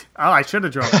right. Oh, I should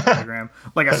have drawn a diagram.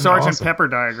 Like a Sergeant Pepper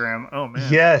diagram. Oh,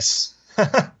 man. Yes.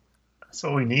 That's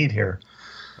what we need here.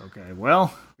 Okay,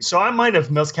 well. So I might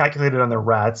have miscalculated on the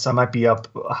rats. I might be up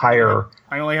higher.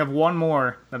 I only have one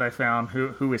more that I found,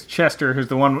 who is Chester, who's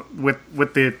the one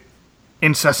with the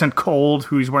incessant cold,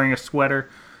 who's wearing a sweater.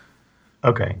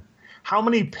 Okay. How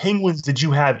many penguins did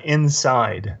you have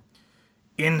inside?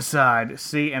 Inside.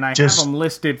 See, and I have them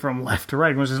listed from left to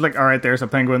right. It was just like, all right, there's a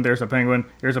penguin, there's a penguin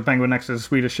next to the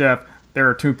Swedish chef. There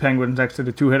are 2 penguins next to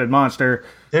the 2-headed monster.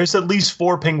 There's at least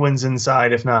 4 penguins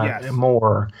inside, if not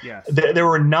more. Yes. There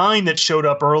were 9 that showed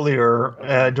up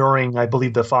earlier during, I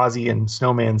believe, the Fozzie and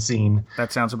Snowman scene.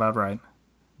 That sounds about right.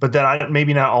 But then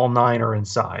maybe not all 9 are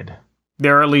inside.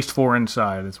 There are at least 4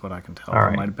 inside, is what I can tell. All right.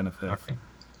 There might have been a 5th. Okay.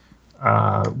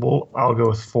 Well, I'll go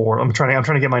with 4. I'm trying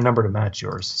to get my number to match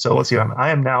yours. So let's see. I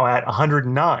am now at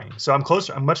 109. So I'm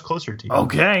closer. I'm much closer to you.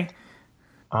 Okay.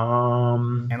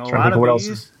 And a lot of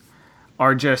these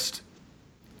are just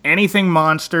anything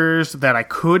monsters that I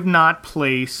could not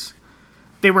place.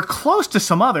 They were close to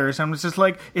some others. I was just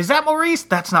like, is that Maurice?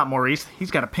 That's not Maurice.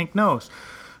 He's got a pink nose.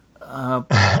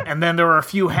 And then there were a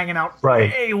few hanging out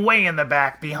way in the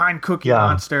back behind Cookie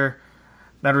Monster.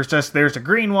 That was just, there's a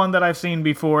green one that I've seen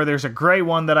before. There's a gray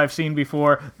one that I've seen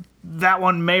before. That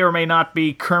one may or may not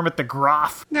be Kermit the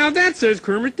Groff. Now that says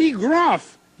Kermit the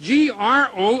Groff.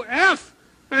 Groff.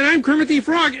 And I'm Kermit the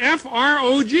Frog.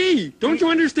 Frog. Don't you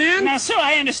understand? Now, sir,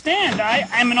 I understand.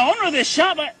 I'm an owner of this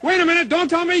shop. Wait a minute. Don't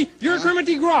tell me you're Kermit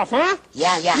the Groff, huh?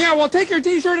 Yeah. Yeah, well, take your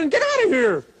T-shirt and get out of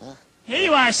here. Here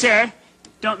you are, sir.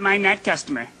 Don't mind that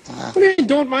customer. What do you mean,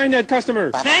 don't mind that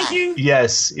customer? Thank you.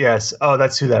 Yes. Oh,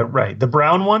 that's who that, right. The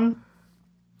brown one?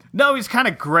 No, he's kind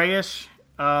of grayish.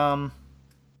 Because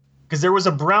there was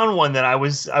a brown one that I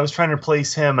was trying to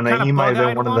place him, and he might have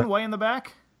been one of the... way in the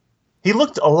back? He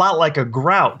looked a lot like a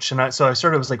Grouch, and so I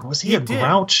sort of was like, was he a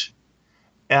Grouch?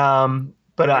 But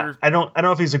I don't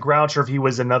know if he's a Grouch or if he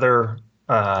was another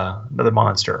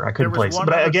monster. I couldn't place.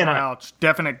 But again,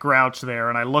 definite Grouch there,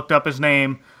 and I looked up his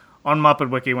name on Muppet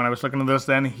Wiki when I was looking at this.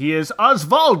 Then he is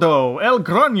Osvaldo El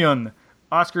Grunion,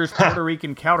 Oscar's Puerto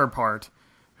Rican counterpart,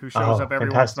 who shows up every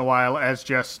once in a while as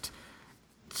just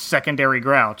secondary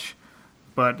Grouch.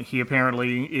 But he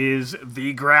apparently is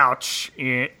the Grouch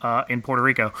in Puerto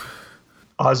Rico.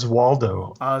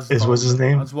 Oswaldo was his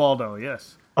name? Oswaldo,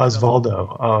 yes.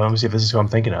 Osvaldo. Oh, let me see if this is who I'm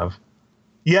thinking of.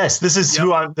 Yes, this is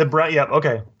who I'm...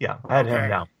 okay. Yeah, I had him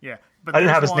down. Yeah. But I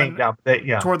didn't have his name down. But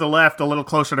toward the left, a little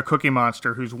closer to Cookie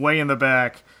Monster, who's way in the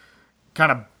back,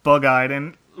 kind of bug-eyed,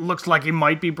 and looks like he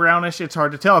might be brownish. It's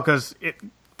hard to tell because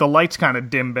the light's kind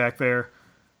of dim back there.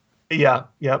 Yeah,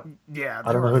 yep. Yeah,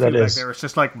 I don't know who that is. There. It's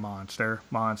just like monster,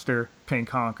 pink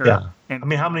honker. Yeah. And, I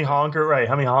mean, how many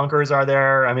honkers are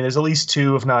there? I mean, there's at least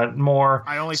 2, if not more.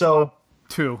 I only saw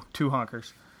two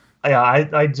honkers. Yeah,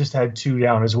 I just had 2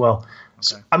 down as well. Okay.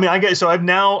 So, I mean, I've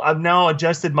now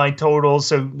adjusted my totals.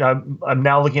 So I'm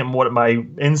now looking at what my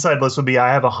inside list would be.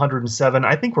 I have 107.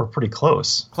 I think we're pretty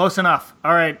close. Close enough.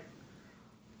 All right.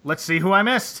 Let's see who I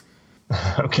missed.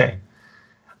 Okay.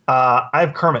 I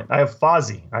have Kermit. I have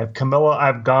Fozzie. I have Camilla. I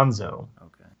have Gonzo.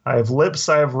 Okay. I have Lips.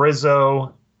 I have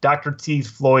Rizzo. Dr. Teeth.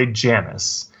 Floyd.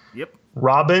 Janice. Yep.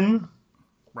 Robin.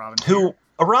 Who?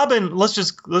 Robin. Let's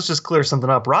just clear something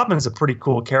up. Robin's a pretty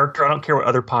cool character. I don't care what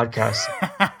other podcasts.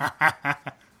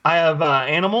 I have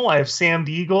Animal. I have Sam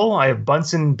the Eagle. I have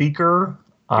Bunsen Beaker.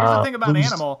 Here's the thing about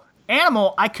Animal.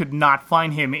 Animal, I could not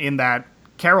find him in that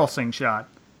Carol Sing shot.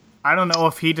 I don't know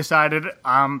if he decided,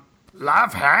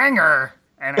 love hanger.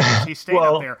 And I guess he stayed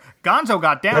up there. Gonzo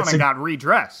got down and got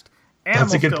redressed.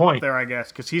 Animal's that's a good still point. Up there, I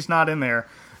guess, because he's not in there.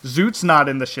 Zoot's not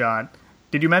in the shot.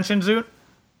 Did you mention Zoot?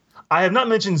 I have not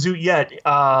mentioned Zoot yet,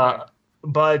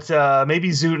 but maybe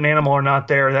Zoot and Animal are not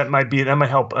there. That might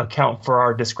help account for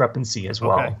our discrepancy as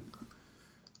well.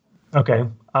 Okay.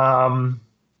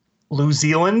 New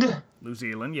Zealand. New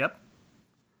Zealand, yep.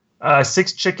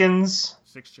 6 Chickens.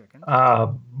 6 Chickens.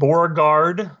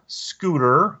 Beauregard,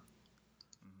 Scooter.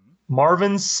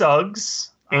 Marvin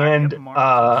Suggs, and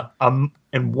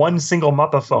one single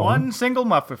Muppaphone. One single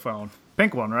Muppaphone.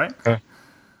 Pink one, right? Okay.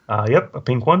 Yep, a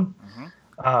pink one.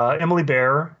 Mm-hmm. Emily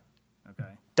Bear. Okay.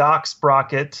 Doc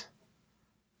Sprocket.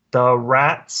 The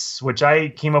Rats, which I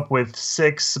came up with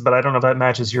 6, but I don't know if that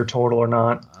matches your total or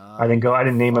not. I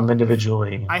didn't name them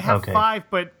individually. I have 5,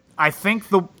 but I think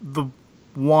the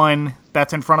one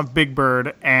that's in front of Big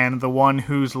Bird and the one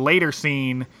who's later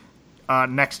seen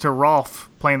next to Rolf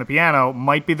playing the piano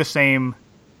might be the same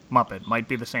Muppet, might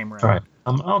be the same rat. All right.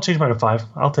 I'll change mine to 5.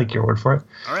 I'll take your word for it.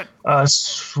 All right.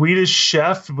 Swedish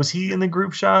Chef, was he in the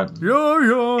group shot?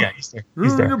 Yeah. Yeah, he's there.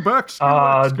 He's there. Your back,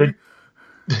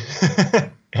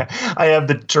 I have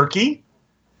the turkey.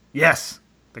 Yes,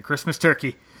 the Christmas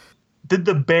turkey. Did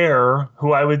the bear,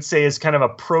 who I would say is kind of a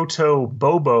proto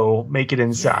Bobo, make it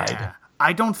inside? Yeah.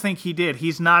 I don't think he did.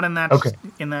 He's not in that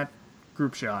in that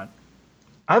group shot.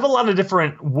 I have a lot of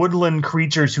different woodland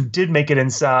creatures who did make it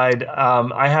inside.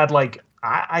 I had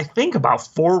I think about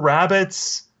 4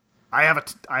 rabbits. I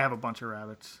have a bunch of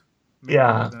rabbits. Maybe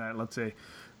Yeah. more than that. Let's see.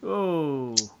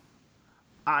 Oh.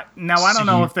 I don't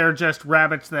know if they're just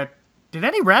rabbits that... Did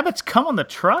any rabbits come on the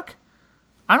truck?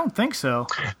 I don't think so.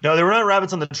 No, they were not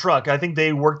rabbits on the truck. I think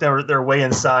they worked their way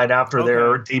inside after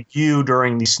their debut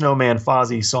during the Snowman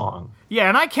Fozzie song. Yeah,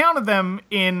 and I counted them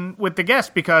in with the guests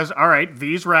because, all right,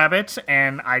 these rabbits,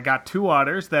 and I got 2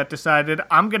 otters that decided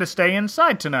I'm going to stay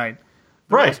inside tonight.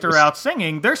 The rest are out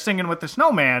singing. They're singing with the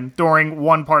snowman during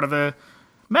one part of the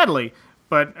medley.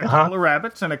 But a couple of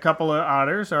rabbits and a couple of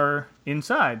otters are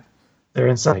inside. They're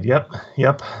inside, yep.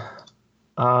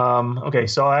 Okay,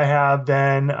 so I have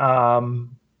then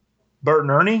Bert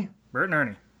and Ernie. Bert and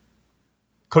Ernie.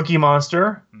 Cookie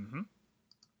Monster. Mm-hmm.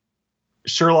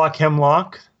 Sherlock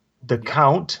Hemlock. The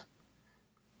Count.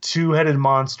 Two-Headed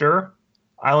Monster.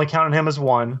 I only counted him as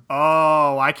 1.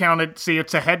 Oh, I counted. See,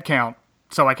 it's a head count,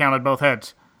 so I counted both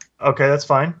heads. Okay, that's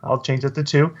fine. I'll change it to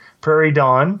 2. Prairie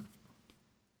Dawn.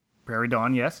 Prairie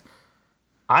Dawn, yes.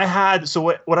 I had...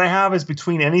 So what I have is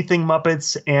between Anything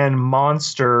Muppets and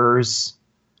Monsters...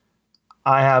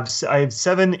 I have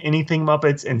 7 Anything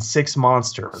Muppets and 6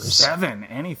 Monsters. 7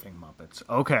 Anything Muppets.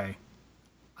 Okay.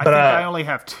 I think I only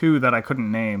have 2 that I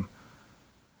couldn't name.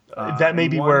 That may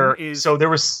be where... So there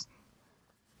was...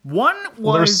 One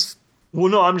was... Well,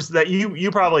 no, I'm just... that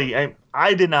you probably...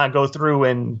 I did not go through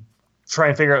and try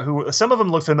and figure out who... Some of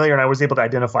them look familiar and I was able to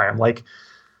identify them. Like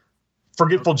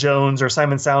Forgetful Jones or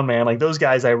Simon Soundman. Like those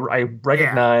guys I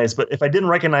recognize. But if I didn't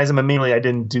recognize them immediately, I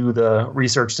didn't do the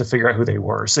research to figure out who they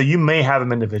were. So you may have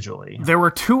them individually. There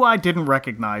were 2 I didn't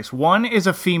recognize. One is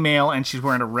a female and she's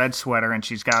wearing a red sweater and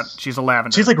she's a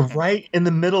lavender. She's like right in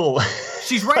the middle.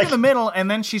 She's right in the middle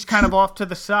and then she's kind of off to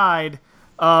the side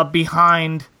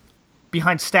behind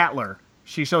Statler.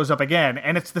 She shows up again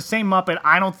and it's the same Muppet.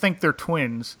 I don't think they're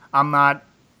twins. I'm not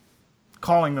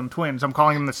calling them twins. I'm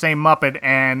calling them the same Muppet,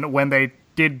 and when they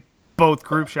did both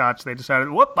group shots, they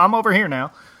decided, whoop, I'm over here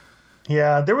now.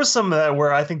 Yeah, there was some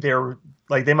where I think they were,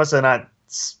 like, they must have not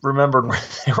remembered where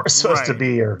they were supposed to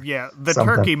be, or the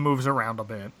something. turkey moves around a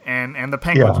bit, and the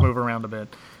penguins move around a bit.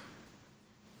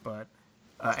 But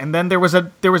and then there was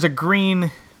a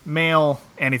green male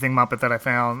Anything Muppet that I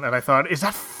found that I thought, is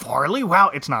that Farley? Wow,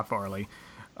 it's not Farley.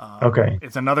 Okay.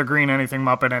 It's another green Anything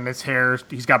Muppet, and his hair,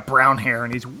 he's got brown hair,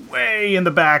 and he's way in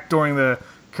the back during the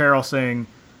carol sing.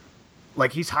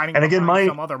 Like he's hiding behind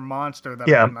some other monster that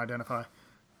I couldn't identify.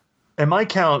 And my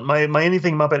count, my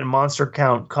Anything Muppet and Monster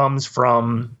count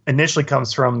initially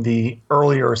comes from the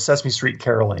earlier Sesame Street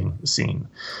caroling scene.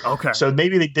 Okay. So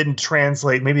maybe they didn't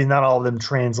translate, maybe not all of them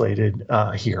translated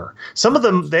here. Some of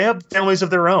them, they have families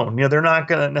of their own. You know, they're not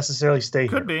going to necessarily stay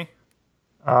here. Could be.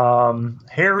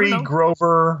 Harry,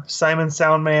 Grover, Simon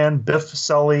Soundman, Biff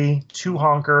Sully, 2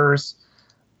 Honkers,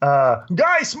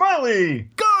 Guy Smiley!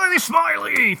 Guy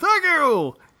Smiley! Thank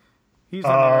you! He's in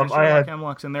there. Sherlock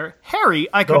Hemlock's in there. Harry,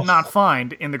 I could not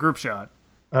find in the group shot.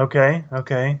 Okay.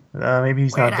 Maybe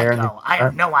he's not there. I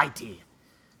have no idea.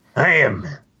 I am.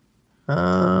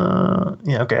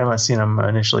 Okay, I'm not seeing him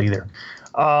initially either.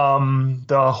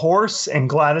 The Horse and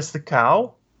Gladys the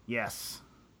Cow. Yes.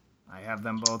 I have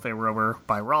them both. They were over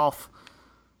by Rolf.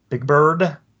 Big Bird.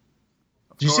 Did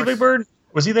you see Big Bird?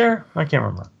 Was he there? I can't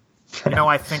remember.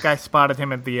 I think I spotted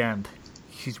him at the end.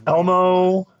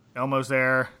 Elmo. Elmo's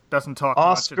there. Doesn't talk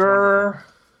Oscar. much.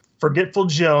 Forgetful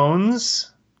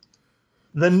Jones.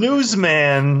 The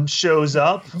Newsman shows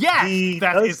up. Yes!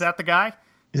 Is that the guy?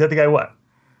 Is that the guy what?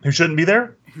 Who shouldn't be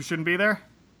there? Who shouldn't be there?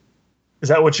 Is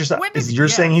that what you're saying? You're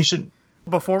saying he should...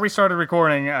 Before we started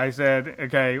recording, I said,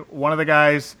 okay, one of the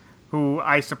guys who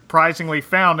I surprisingly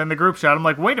found in the group shot, I'm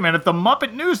like, wait a minute, the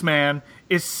Muppet Newsman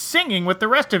is singing with the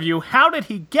rest of you. How did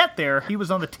he get there? He was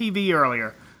on the TV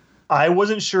earlier. I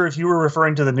wasn't sure if you were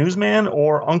referring to the Newsman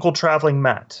or Uncle Traveling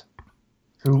Matt.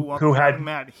 Who had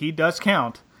Matt. He does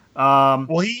count.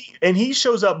 Well, he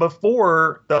shows up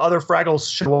before the other Fraggles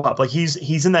show up. Like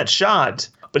he's in that shot,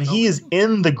 but he is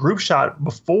in the group shot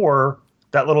before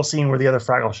that little scene where the other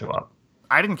Fraggles show up.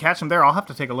 I didn't catch him there. I'll have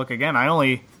to take a look again. I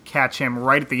only catch him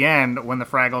right at the end when the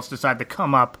Fraggles decide to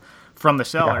come up from the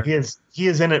cellar. Yeah, he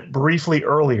is in it briefly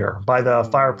earlier by the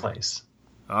fireplace.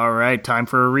 All right, time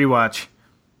for a rewatch.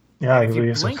 Yeah, I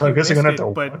guess I'm going to have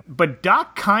to. But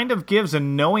Doc kind of gives a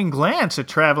knowing glance at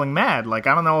Traveling Mad. Like,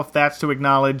 I don't know if that's to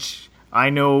acknowledge I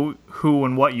know who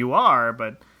and what you are,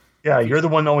 but Yeah, you're the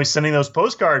one always sending those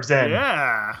postcards then.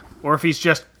 yeah. Or if he's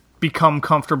just become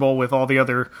comfortable with all the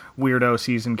other weirdos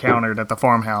he's encountered at the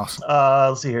farmhouse.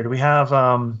 Let's see here. Do we have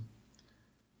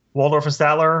Waldorf and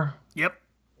Statler? Yep.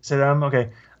 Say them? Okay.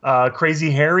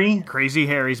 Crazy Harry? Crazy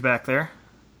Harry's back there.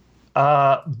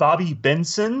 Bobby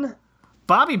Benson?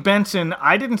 Bobby Benson,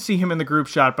 I didn't see him in the group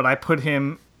shot, but I put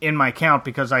him in my count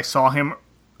because I saw him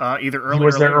either earlier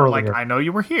was or there later. earlier. Like, I know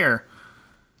you were here.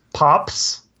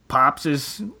 Pops? Pops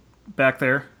is back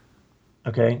there.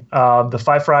 Okay. The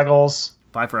Five Fraggles?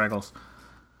 Five Fraggles.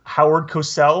 Howard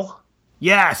Cosell?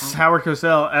 Yes, Howard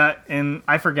Cosell. And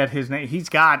I forget his name. He's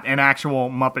got an actual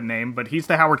Muppet name, but he's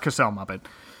the Howard Cosell Muppet.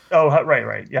 Oh,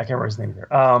 right. Yeah, I can't remember his name either.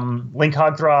 Link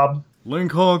Hogthrob?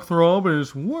 Link Hogthrob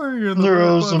is way in the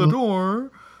There's back by the some-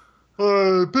 door.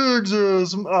 Pigs,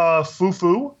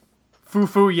 Fufu?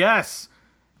 Fufu, yes.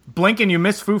 Blink and you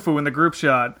miss Fufu in the group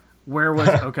shot. Where was...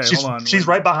 Okay, hold on. She's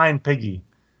right behind Piggy.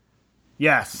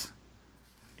 Yes.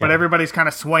 But Yeah. everybody's kind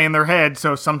of swaying their head,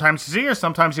 so sometimes you see her,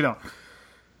 sometimes you don't.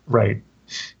 Right.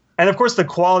 And of course, the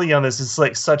quality on this is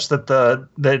like such that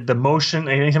the motion,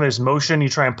 anytime there's motion, you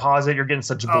try and pause it, you're getting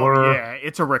such blur. Oh, yeah.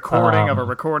 It's a recording of a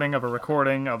recording of a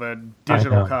recording of a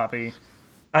digital know. copy.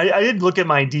 I did look at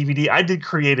my DVD. I did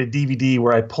create a DVD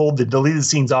where I pulled the deleted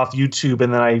scenes off YouTube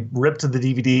and then I ripped the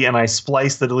DVD and I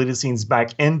spliced the deleted scenes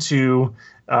back into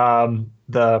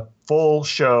the full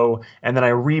show, and then I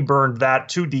reburned that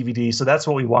to DVD. So that's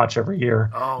what we watch every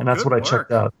year, Oh, and that's good what I work.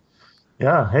 checked out.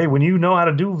 Yeah, hey, when you know how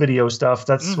to do video stuff,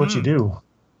 that's what you do.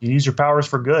 You use your powers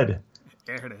for good.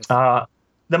 There it is.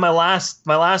 Then my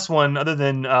last one, other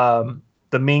than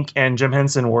the Mink and Jim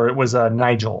Henson, was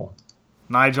Nigel.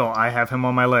 Nigel, I have him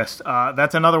on my list.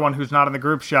 That's another one who's not in the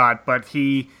group shot, but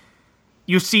I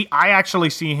actually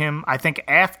see him, I think,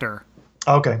 after.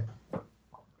 Okay.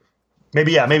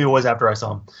 Maybe it was after I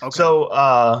saw him. Okay.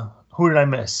 So, who did I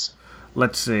miss?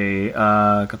 Let's see.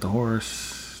 Got the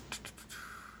horse.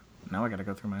 Now I got to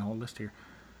go through my whole list here.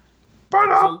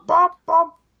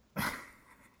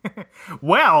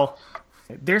 Well,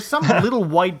 there's some little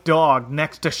white dog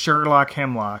next to Sherlock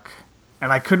Hemlock,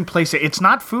 and I couldn't place it. It's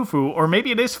not Fufu, or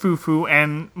maybe it is Fufu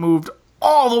and moved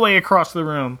all the way across the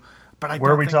room. But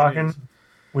Where are we think it talking? is.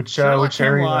 Which Sherlock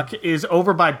area? Hemlock is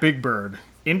over by Big Bird.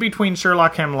 In between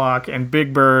Sherlock Hemlock and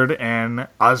Big Bird and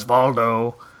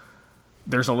Osvaldo,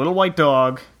 there's a little white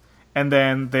dog, and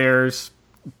then there's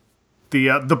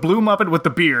the blue Muppet with the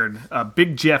beard.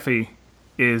 Big Jeffy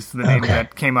is the name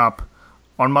that came up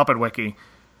on Muppet Wiki.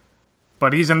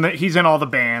 But he's in all the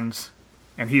bands,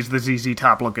 and he's the ZZ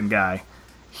Top looking guy.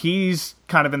 He's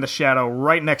kind of in the shadow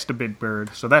right next to Big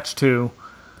Bird, so that's two.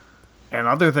 And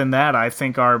other than that, I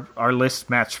think our lists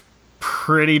match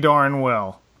pretty darn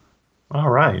well. All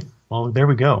right. Well, there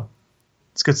we go.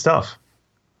 It's good stuff.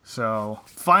 So,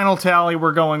 final tally,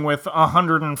 we're going with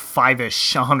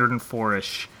 105-ish,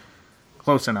 104-ish.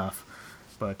 Close enough.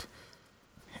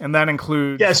 And that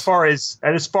includes... Yeah, as far as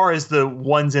the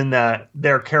ones in that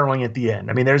they're caroling at the end.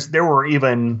 I mean, there were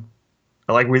even,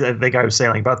 I think I was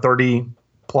saying, like about 30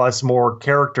 plus more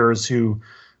characters who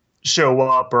show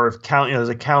up, or there's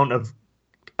a count of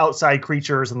outside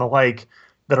creatures and the like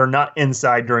that are not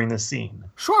inside during this scene.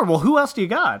 Sure, well, who else do you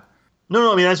got?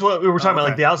 No, I mean, that's what we were talking about, okay.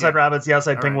 like the outside Yeah. rabbits, the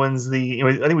outside All penguins, I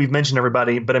think we've mentioned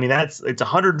everybody, but I mean, it's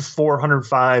 104,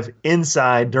 105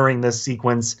 inside during this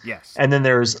sequence. Yes. And then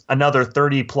there's another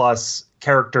 30 plus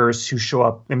characters who show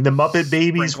up. I mean, the Muppet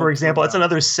Babies, for example, that's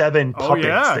another 7 puppets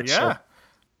that show up.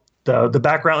 The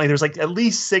background, like there's like at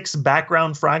least 6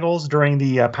 background Fraggles during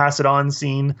the Pass It On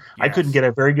scene. I Yes. couldn't get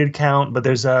a very good count, but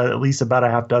there's at least about a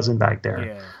half dozen back there.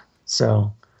 Yeah.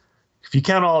 So if you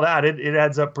count all that, it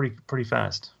adds up pretty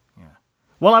fast.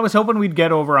 Well, I was hoping we'd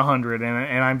get over 100,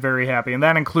 and I'm very happy. And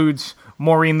that includes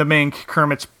Maureen the Mink,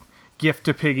 Kermit's gift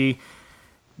to Piggy,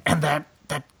 and that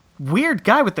weird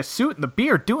guy with the suit and the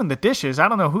beard doing the dishes. I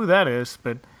don't know who that is,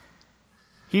 but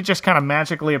he just kind of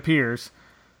magically appears.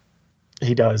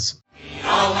 He does.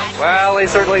 Well, they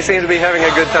certainly seem to be having a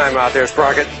good time out there,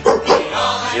 Sprocket.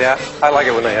 Yeah, I like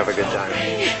it when they have a good time.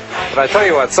 But I tell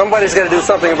you what, somebody's got to do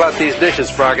something about these dishes,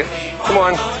 Sprocket. Come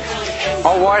on.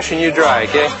 I'll wash and you dry,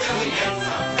 okay?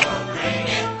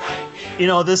 You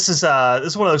know, this is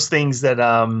one of those things that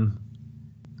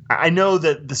I know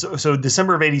that so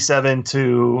December of '87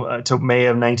 to May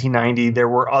of 1990, there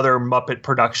were other Muppet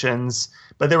productions,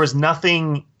 but there was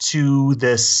nothing to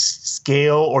this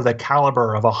scale or the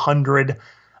caliber of 100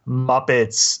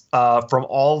 Muppets from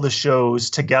all the shows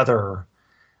together,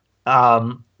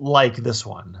 like this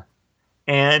one.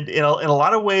 And in a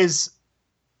lot of ways,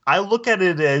 I look at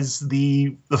it as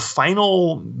the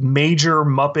final major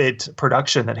Muppet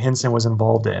production that Henson was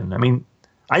involved in. I mean,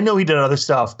 I know he did other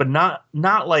stuff, but not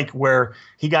like where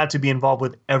he got to be involved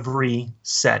with every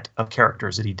set of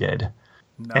characters that he did.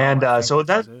 No, And so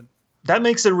that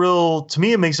makes it real, to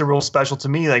me, it makes it real special to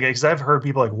me. Like, because I've heard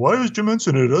people like, why is Jim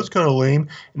Henson in it? That's kind of lame.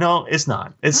 No, it's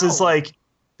not. It's just like,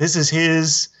 this is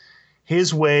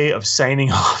his way of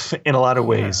signing off in a lot of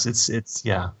ways. It's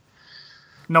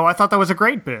No, I thought that was a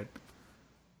great bit.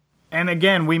 And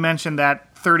again, we mentioned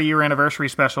that 30-year anniversary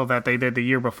special that they did the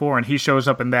year before, and he shows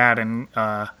up in that, and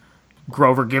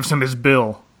Grover gives him his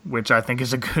bill, which I think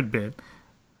is a good bit.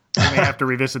 I may have to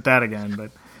revisit that again,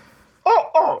 but...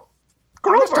 Oh,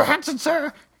 Grover! Mr. Henson,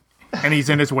 sir! And he's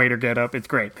in his waiter getup. It's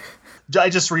great. I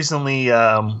just recently,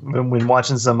 when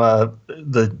watching some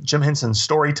the Jim Henson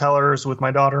Storytellers with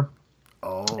my daughter,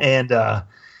 and a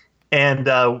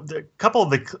couple of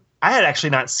the... I had actually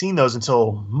not seen those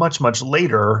until much, much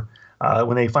later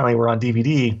when they finally were on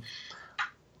DVD.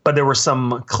 But there were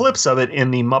some clips of it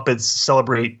in the Muppets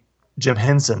Celebrate Jim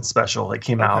Henson special that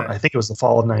came out. I think it was the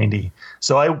fall of '90.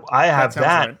 So I have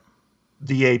that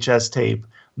VHS tape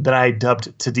that I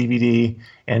dubbed to DVD,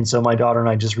 and so my daughter and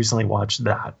I just recently watched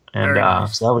that. And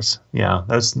nice. So that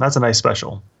was that's a nice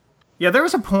special. Yeah, there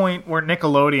was a point where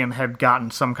Nickelodeon had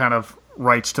gotten some kind of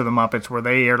rights to the Muppets where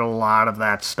they aired a lot of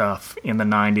that stuff in the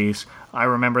 90s. I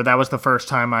remember that was the first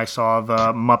time I saw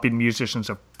the Muppet Musicians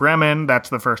of Bremen. That's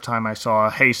the first time I saw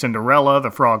Hey Cinderella, The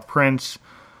Frog Prince.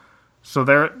 So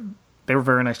they were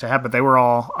very nice to have, but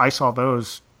I saw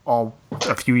those all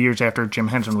a few years after Jim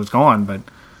Henson was gone, but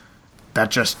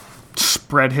that just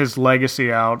spread his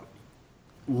legacy out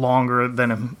longer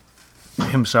than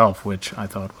himself, which I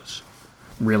thought was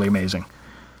really amazing.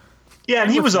 Yeah,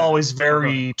 and he was always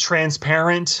very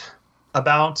transparent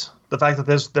about the fact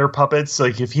that they're puppets.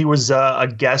 Like if he was a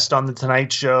guest on the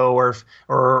Tonight Show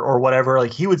or whatever,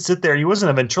 like he would sit there. He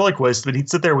wasn't a ventriloquist, but he'd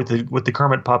sit there with the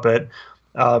Kermit puppet,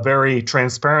 very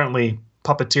transparently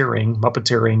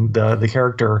puppeteering the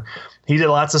character. He did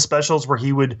lots of specials where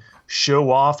he would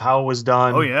show off how it was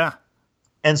done. Oh yeah,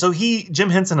 and so Jim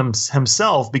Henson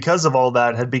himself, because of all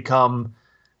that, had become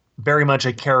very much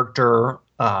a character.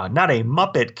 Not a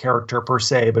Muppet character per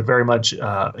se, but very much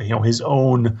his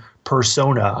own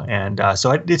persona, and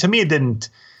so to me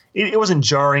it wasn't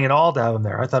jarring at all to have him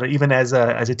there. I thought even as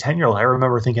a 10-year-old, I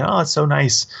remember thinking, oh, it's so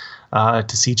nice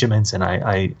to see Jim Henson.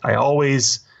 I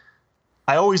always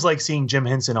like seeing Jim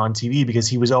Henson on TV because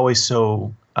he was always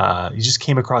so he just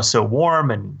came across so warm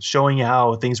and showing you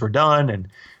how things were done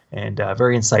and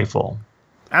very insightful.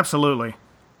 Absolutely,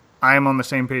 I am on the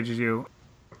same page as you,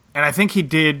 and I think he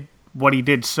did what he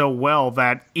did so well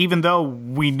that even though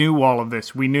we knew all of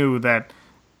this, we knew that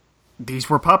these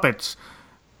were puppets,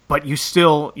 but you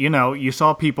still, you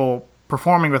saw people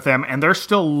performing with them and they're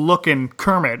still looking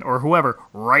Kermit or whoever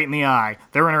right in the eye.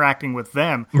 They're interacting with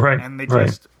them. Right. And they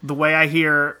just, the way I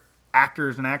hear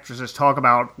actors and actresses talk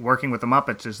about working with the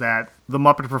Muppets is that the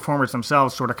Muppet performers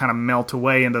themselves sort of kind of melt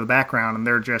away into the background and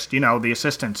they're just, the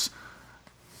assistants.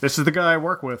 This is the guy I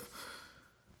work with.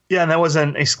 Yeah, and that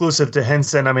wasn't exclusive to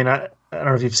Henson. I mean, I don't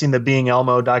know if you've seen the Being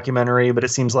Elmo documentary, but it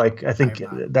seems like I think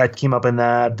that came up in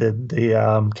that.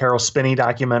 The Carol Spinney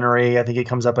documentary, I think it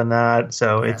comes up in that.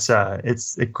 So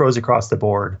it grows across the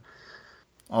board.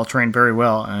 All trained very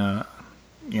well,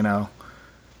 Yeah.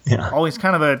 Always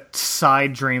kind of a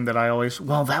side dream that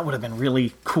that would have been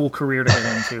really cool career to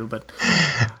get into, but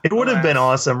it would have been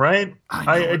awesome, right?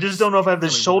 I just don't know if I have the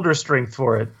shoulder strength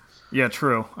for it. Yeah,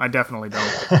 true. I definitely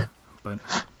don't. But.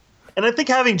 And I think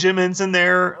having Jim Henson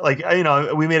there, like, I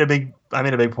made a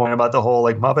big point about the whole,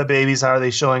 like, Muppet Babies, how are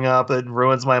they showing up? It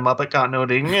ruins my Muppet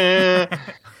continuity.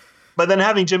 But then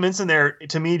having Jim Henson there,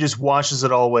 to me, just washes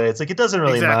it all away. It's like, it doesn't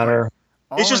really matter.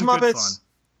 It's just Muppets.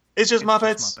 It's just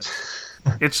Muppets.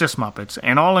 It's just Muppets.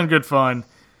 And all in good fun.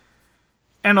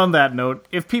 And on that note,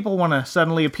 if people want to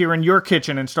suddenly appear in your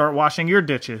kitchen and start washing your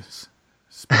dishes,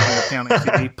 speaking of Counting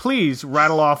CD, please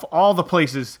rattle off all the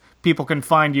places people can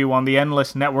find you on the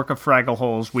endless network of Fraggle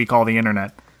holes we call the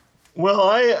internet.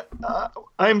 Well,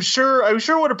 I'm sure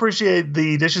would appreciate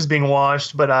the dishes being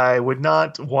washed, but I would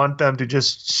not want them to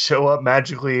just show up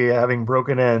magically having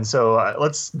broken in. So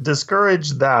let's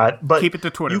discourage that. But keep it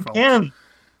to Twitter.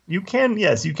 You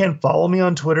can follow me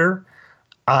on Twitter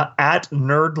at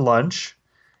Nerd Lunch.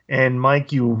 And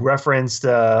Mike, you referenced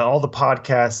all the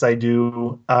podcasts I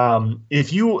do.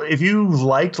 If you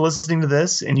liked listening to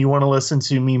this and you want to listen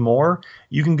to me more,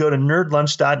 you can go to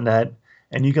nerdlunch.net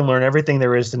and you can learn everything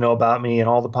there is to know about me and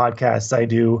all the podcasts I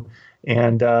do.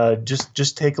 And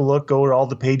just take a look, go to all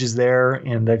the pages there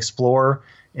and explore.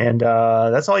 And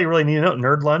that's all you really need to know.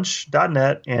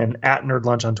 Nerdlunch.net and at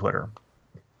Nerdlunch on Twitter.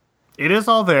 It is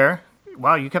all there.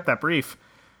 Wow, you kept that brief.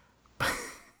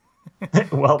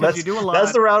 Well, that's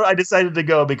the route I decided to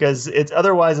go because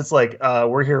otherwise it's like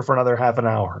we're here for another half an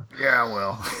hour. Yeah,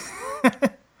 well.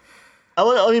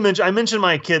 Let me mention. I mention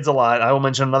my kids a lot. I will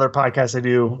mention another podcast I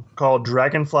do called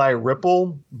Dragonfly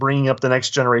Ripple, bringing up the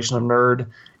next generation of nerd.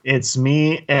 It's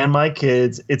me and my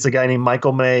kids. It's a guy named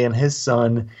Michael May and his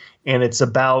son, and it's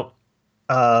about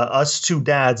us two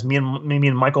dads, me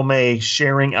and Michael May,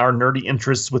 sharing our nerdy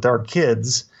interests with our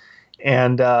kids.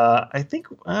 And I think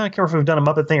I can't remember if we've done a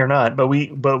Muppet thing or not, but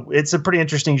it's a pretty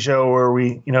interesting show where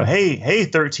we, hey,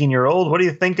 13-year-old, what do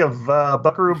you think of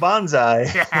Buckaroo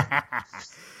Banzai?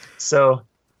 So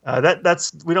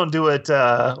that's we don't do it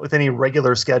with any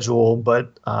regular schedule,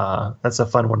 but that's a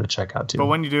fun one to check out too. But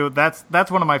when you do, that's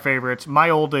one of my favorites. My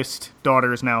oldest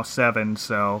daughter is now 7,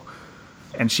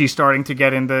 and she's starting to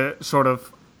get into sort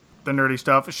of the nerdy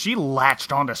stuff. She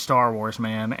latched onto Star Wars,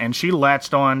 man, and she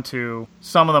latched on to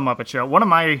some of the Muppet Show. One of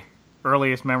my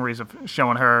earliest memories of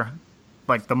showing her,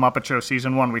 like the Muppet Show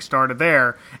season 1, we started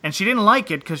there, and she didn't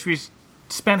like it because we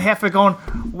spent half of it going,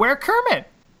 "Where Kermit?"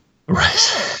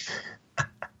 Right.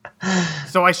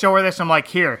 So I show her this. I'm like,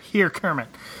 here, Kermit,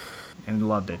 and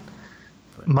loved it.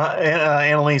 My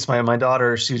Annalise, my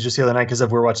daughter, she was just the other night because we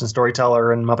were watching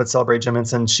Storyteller and Muppet Celebrate Jim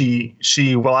Henson. She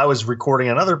while I was recording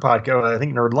another podcast, I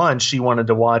think Nerd Lunch, she wanted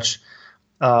to watch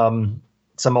some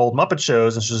old Muppet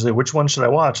shows, and she was like, "Which one should I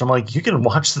watch?" I'm like, "You can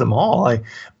watch them all."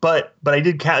 But I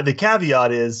did. The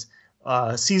caveat is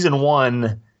season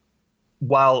 1,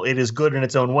 while it is good in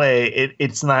its own way,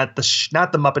 it's not the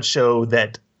Muppet Show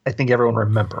that I think everyone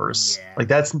remembers. Yeah. Like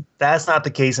that's not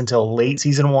the case until late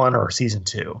season 1 or season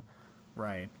 2.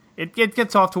 Right. It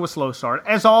gets off to a slow start,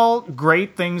 as all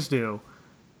great things do.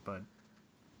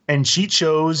 And she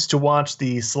chose to watch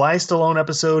the Sly Stallone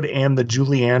episode and the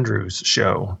Julie Andrews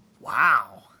show.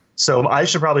 Wow. So I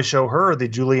should probably show her the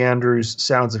Julie Andrews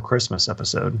Sounds of Christmas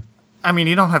episode. I mean,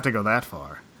 you don't have to go that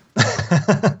far.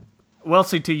 Well,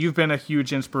 CT, you've been a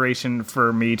huge inspiration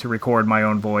for me to record my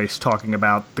own voice talking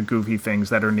about the goofy things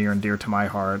that are near and dear to my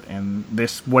heart, and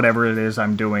this, whatever it is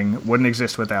I'm doing, wouldn't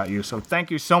exist without you. So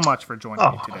thank you so much for joining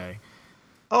me today.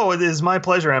 Oh, it is my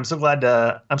pleasure. I'm so glad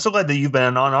that you've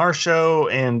been on our show,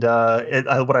 and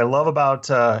what I love about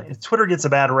Twitter gets a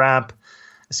bad rap,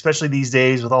 especially these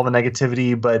days with all the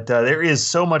negativity, but there is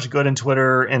so much good in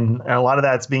Twitter, and a lot of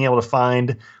that's being able to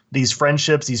find these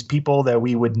friendships, these people that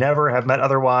we would never have met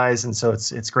otherwise. And so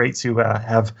it's great to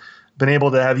have been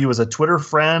able to have you as a Twitter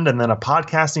friend and then a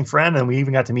podcasting friend. And we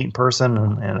even got to meet in person.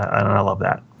 And I love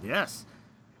that. Yes.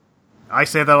 I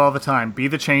say that all the time. Be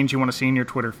the change you want to see in your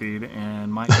Twitter feed.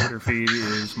 And my Twitter feed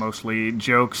is mostly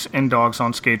jokes and dogs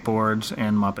on skateboards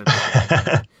and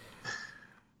Muppets.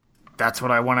 That's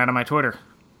what I want out of my Twitter.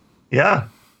 Yeah.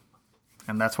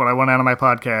 And that's what I want out of my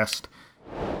podcast.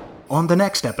 On the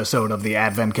next episode of the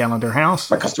Advent Calendar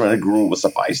House, my customary gruel will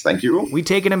suffice, thank you. We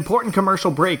take an important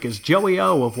commercial break as Joey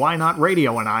O of Why Not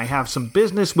Radio and I have some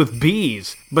business with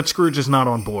bees, but Scrooge is not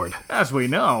on board. As we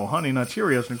know, Honey Nut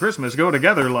Cheerios and Christmas go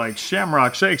together like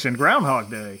Shamrock Shakes and Groundhog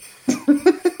Day.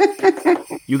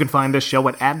 You can find this show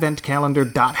at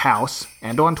adventcalendar.house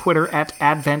and on Twitter at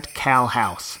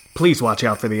adventcalhouse. Please watch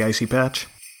out for the icy patch.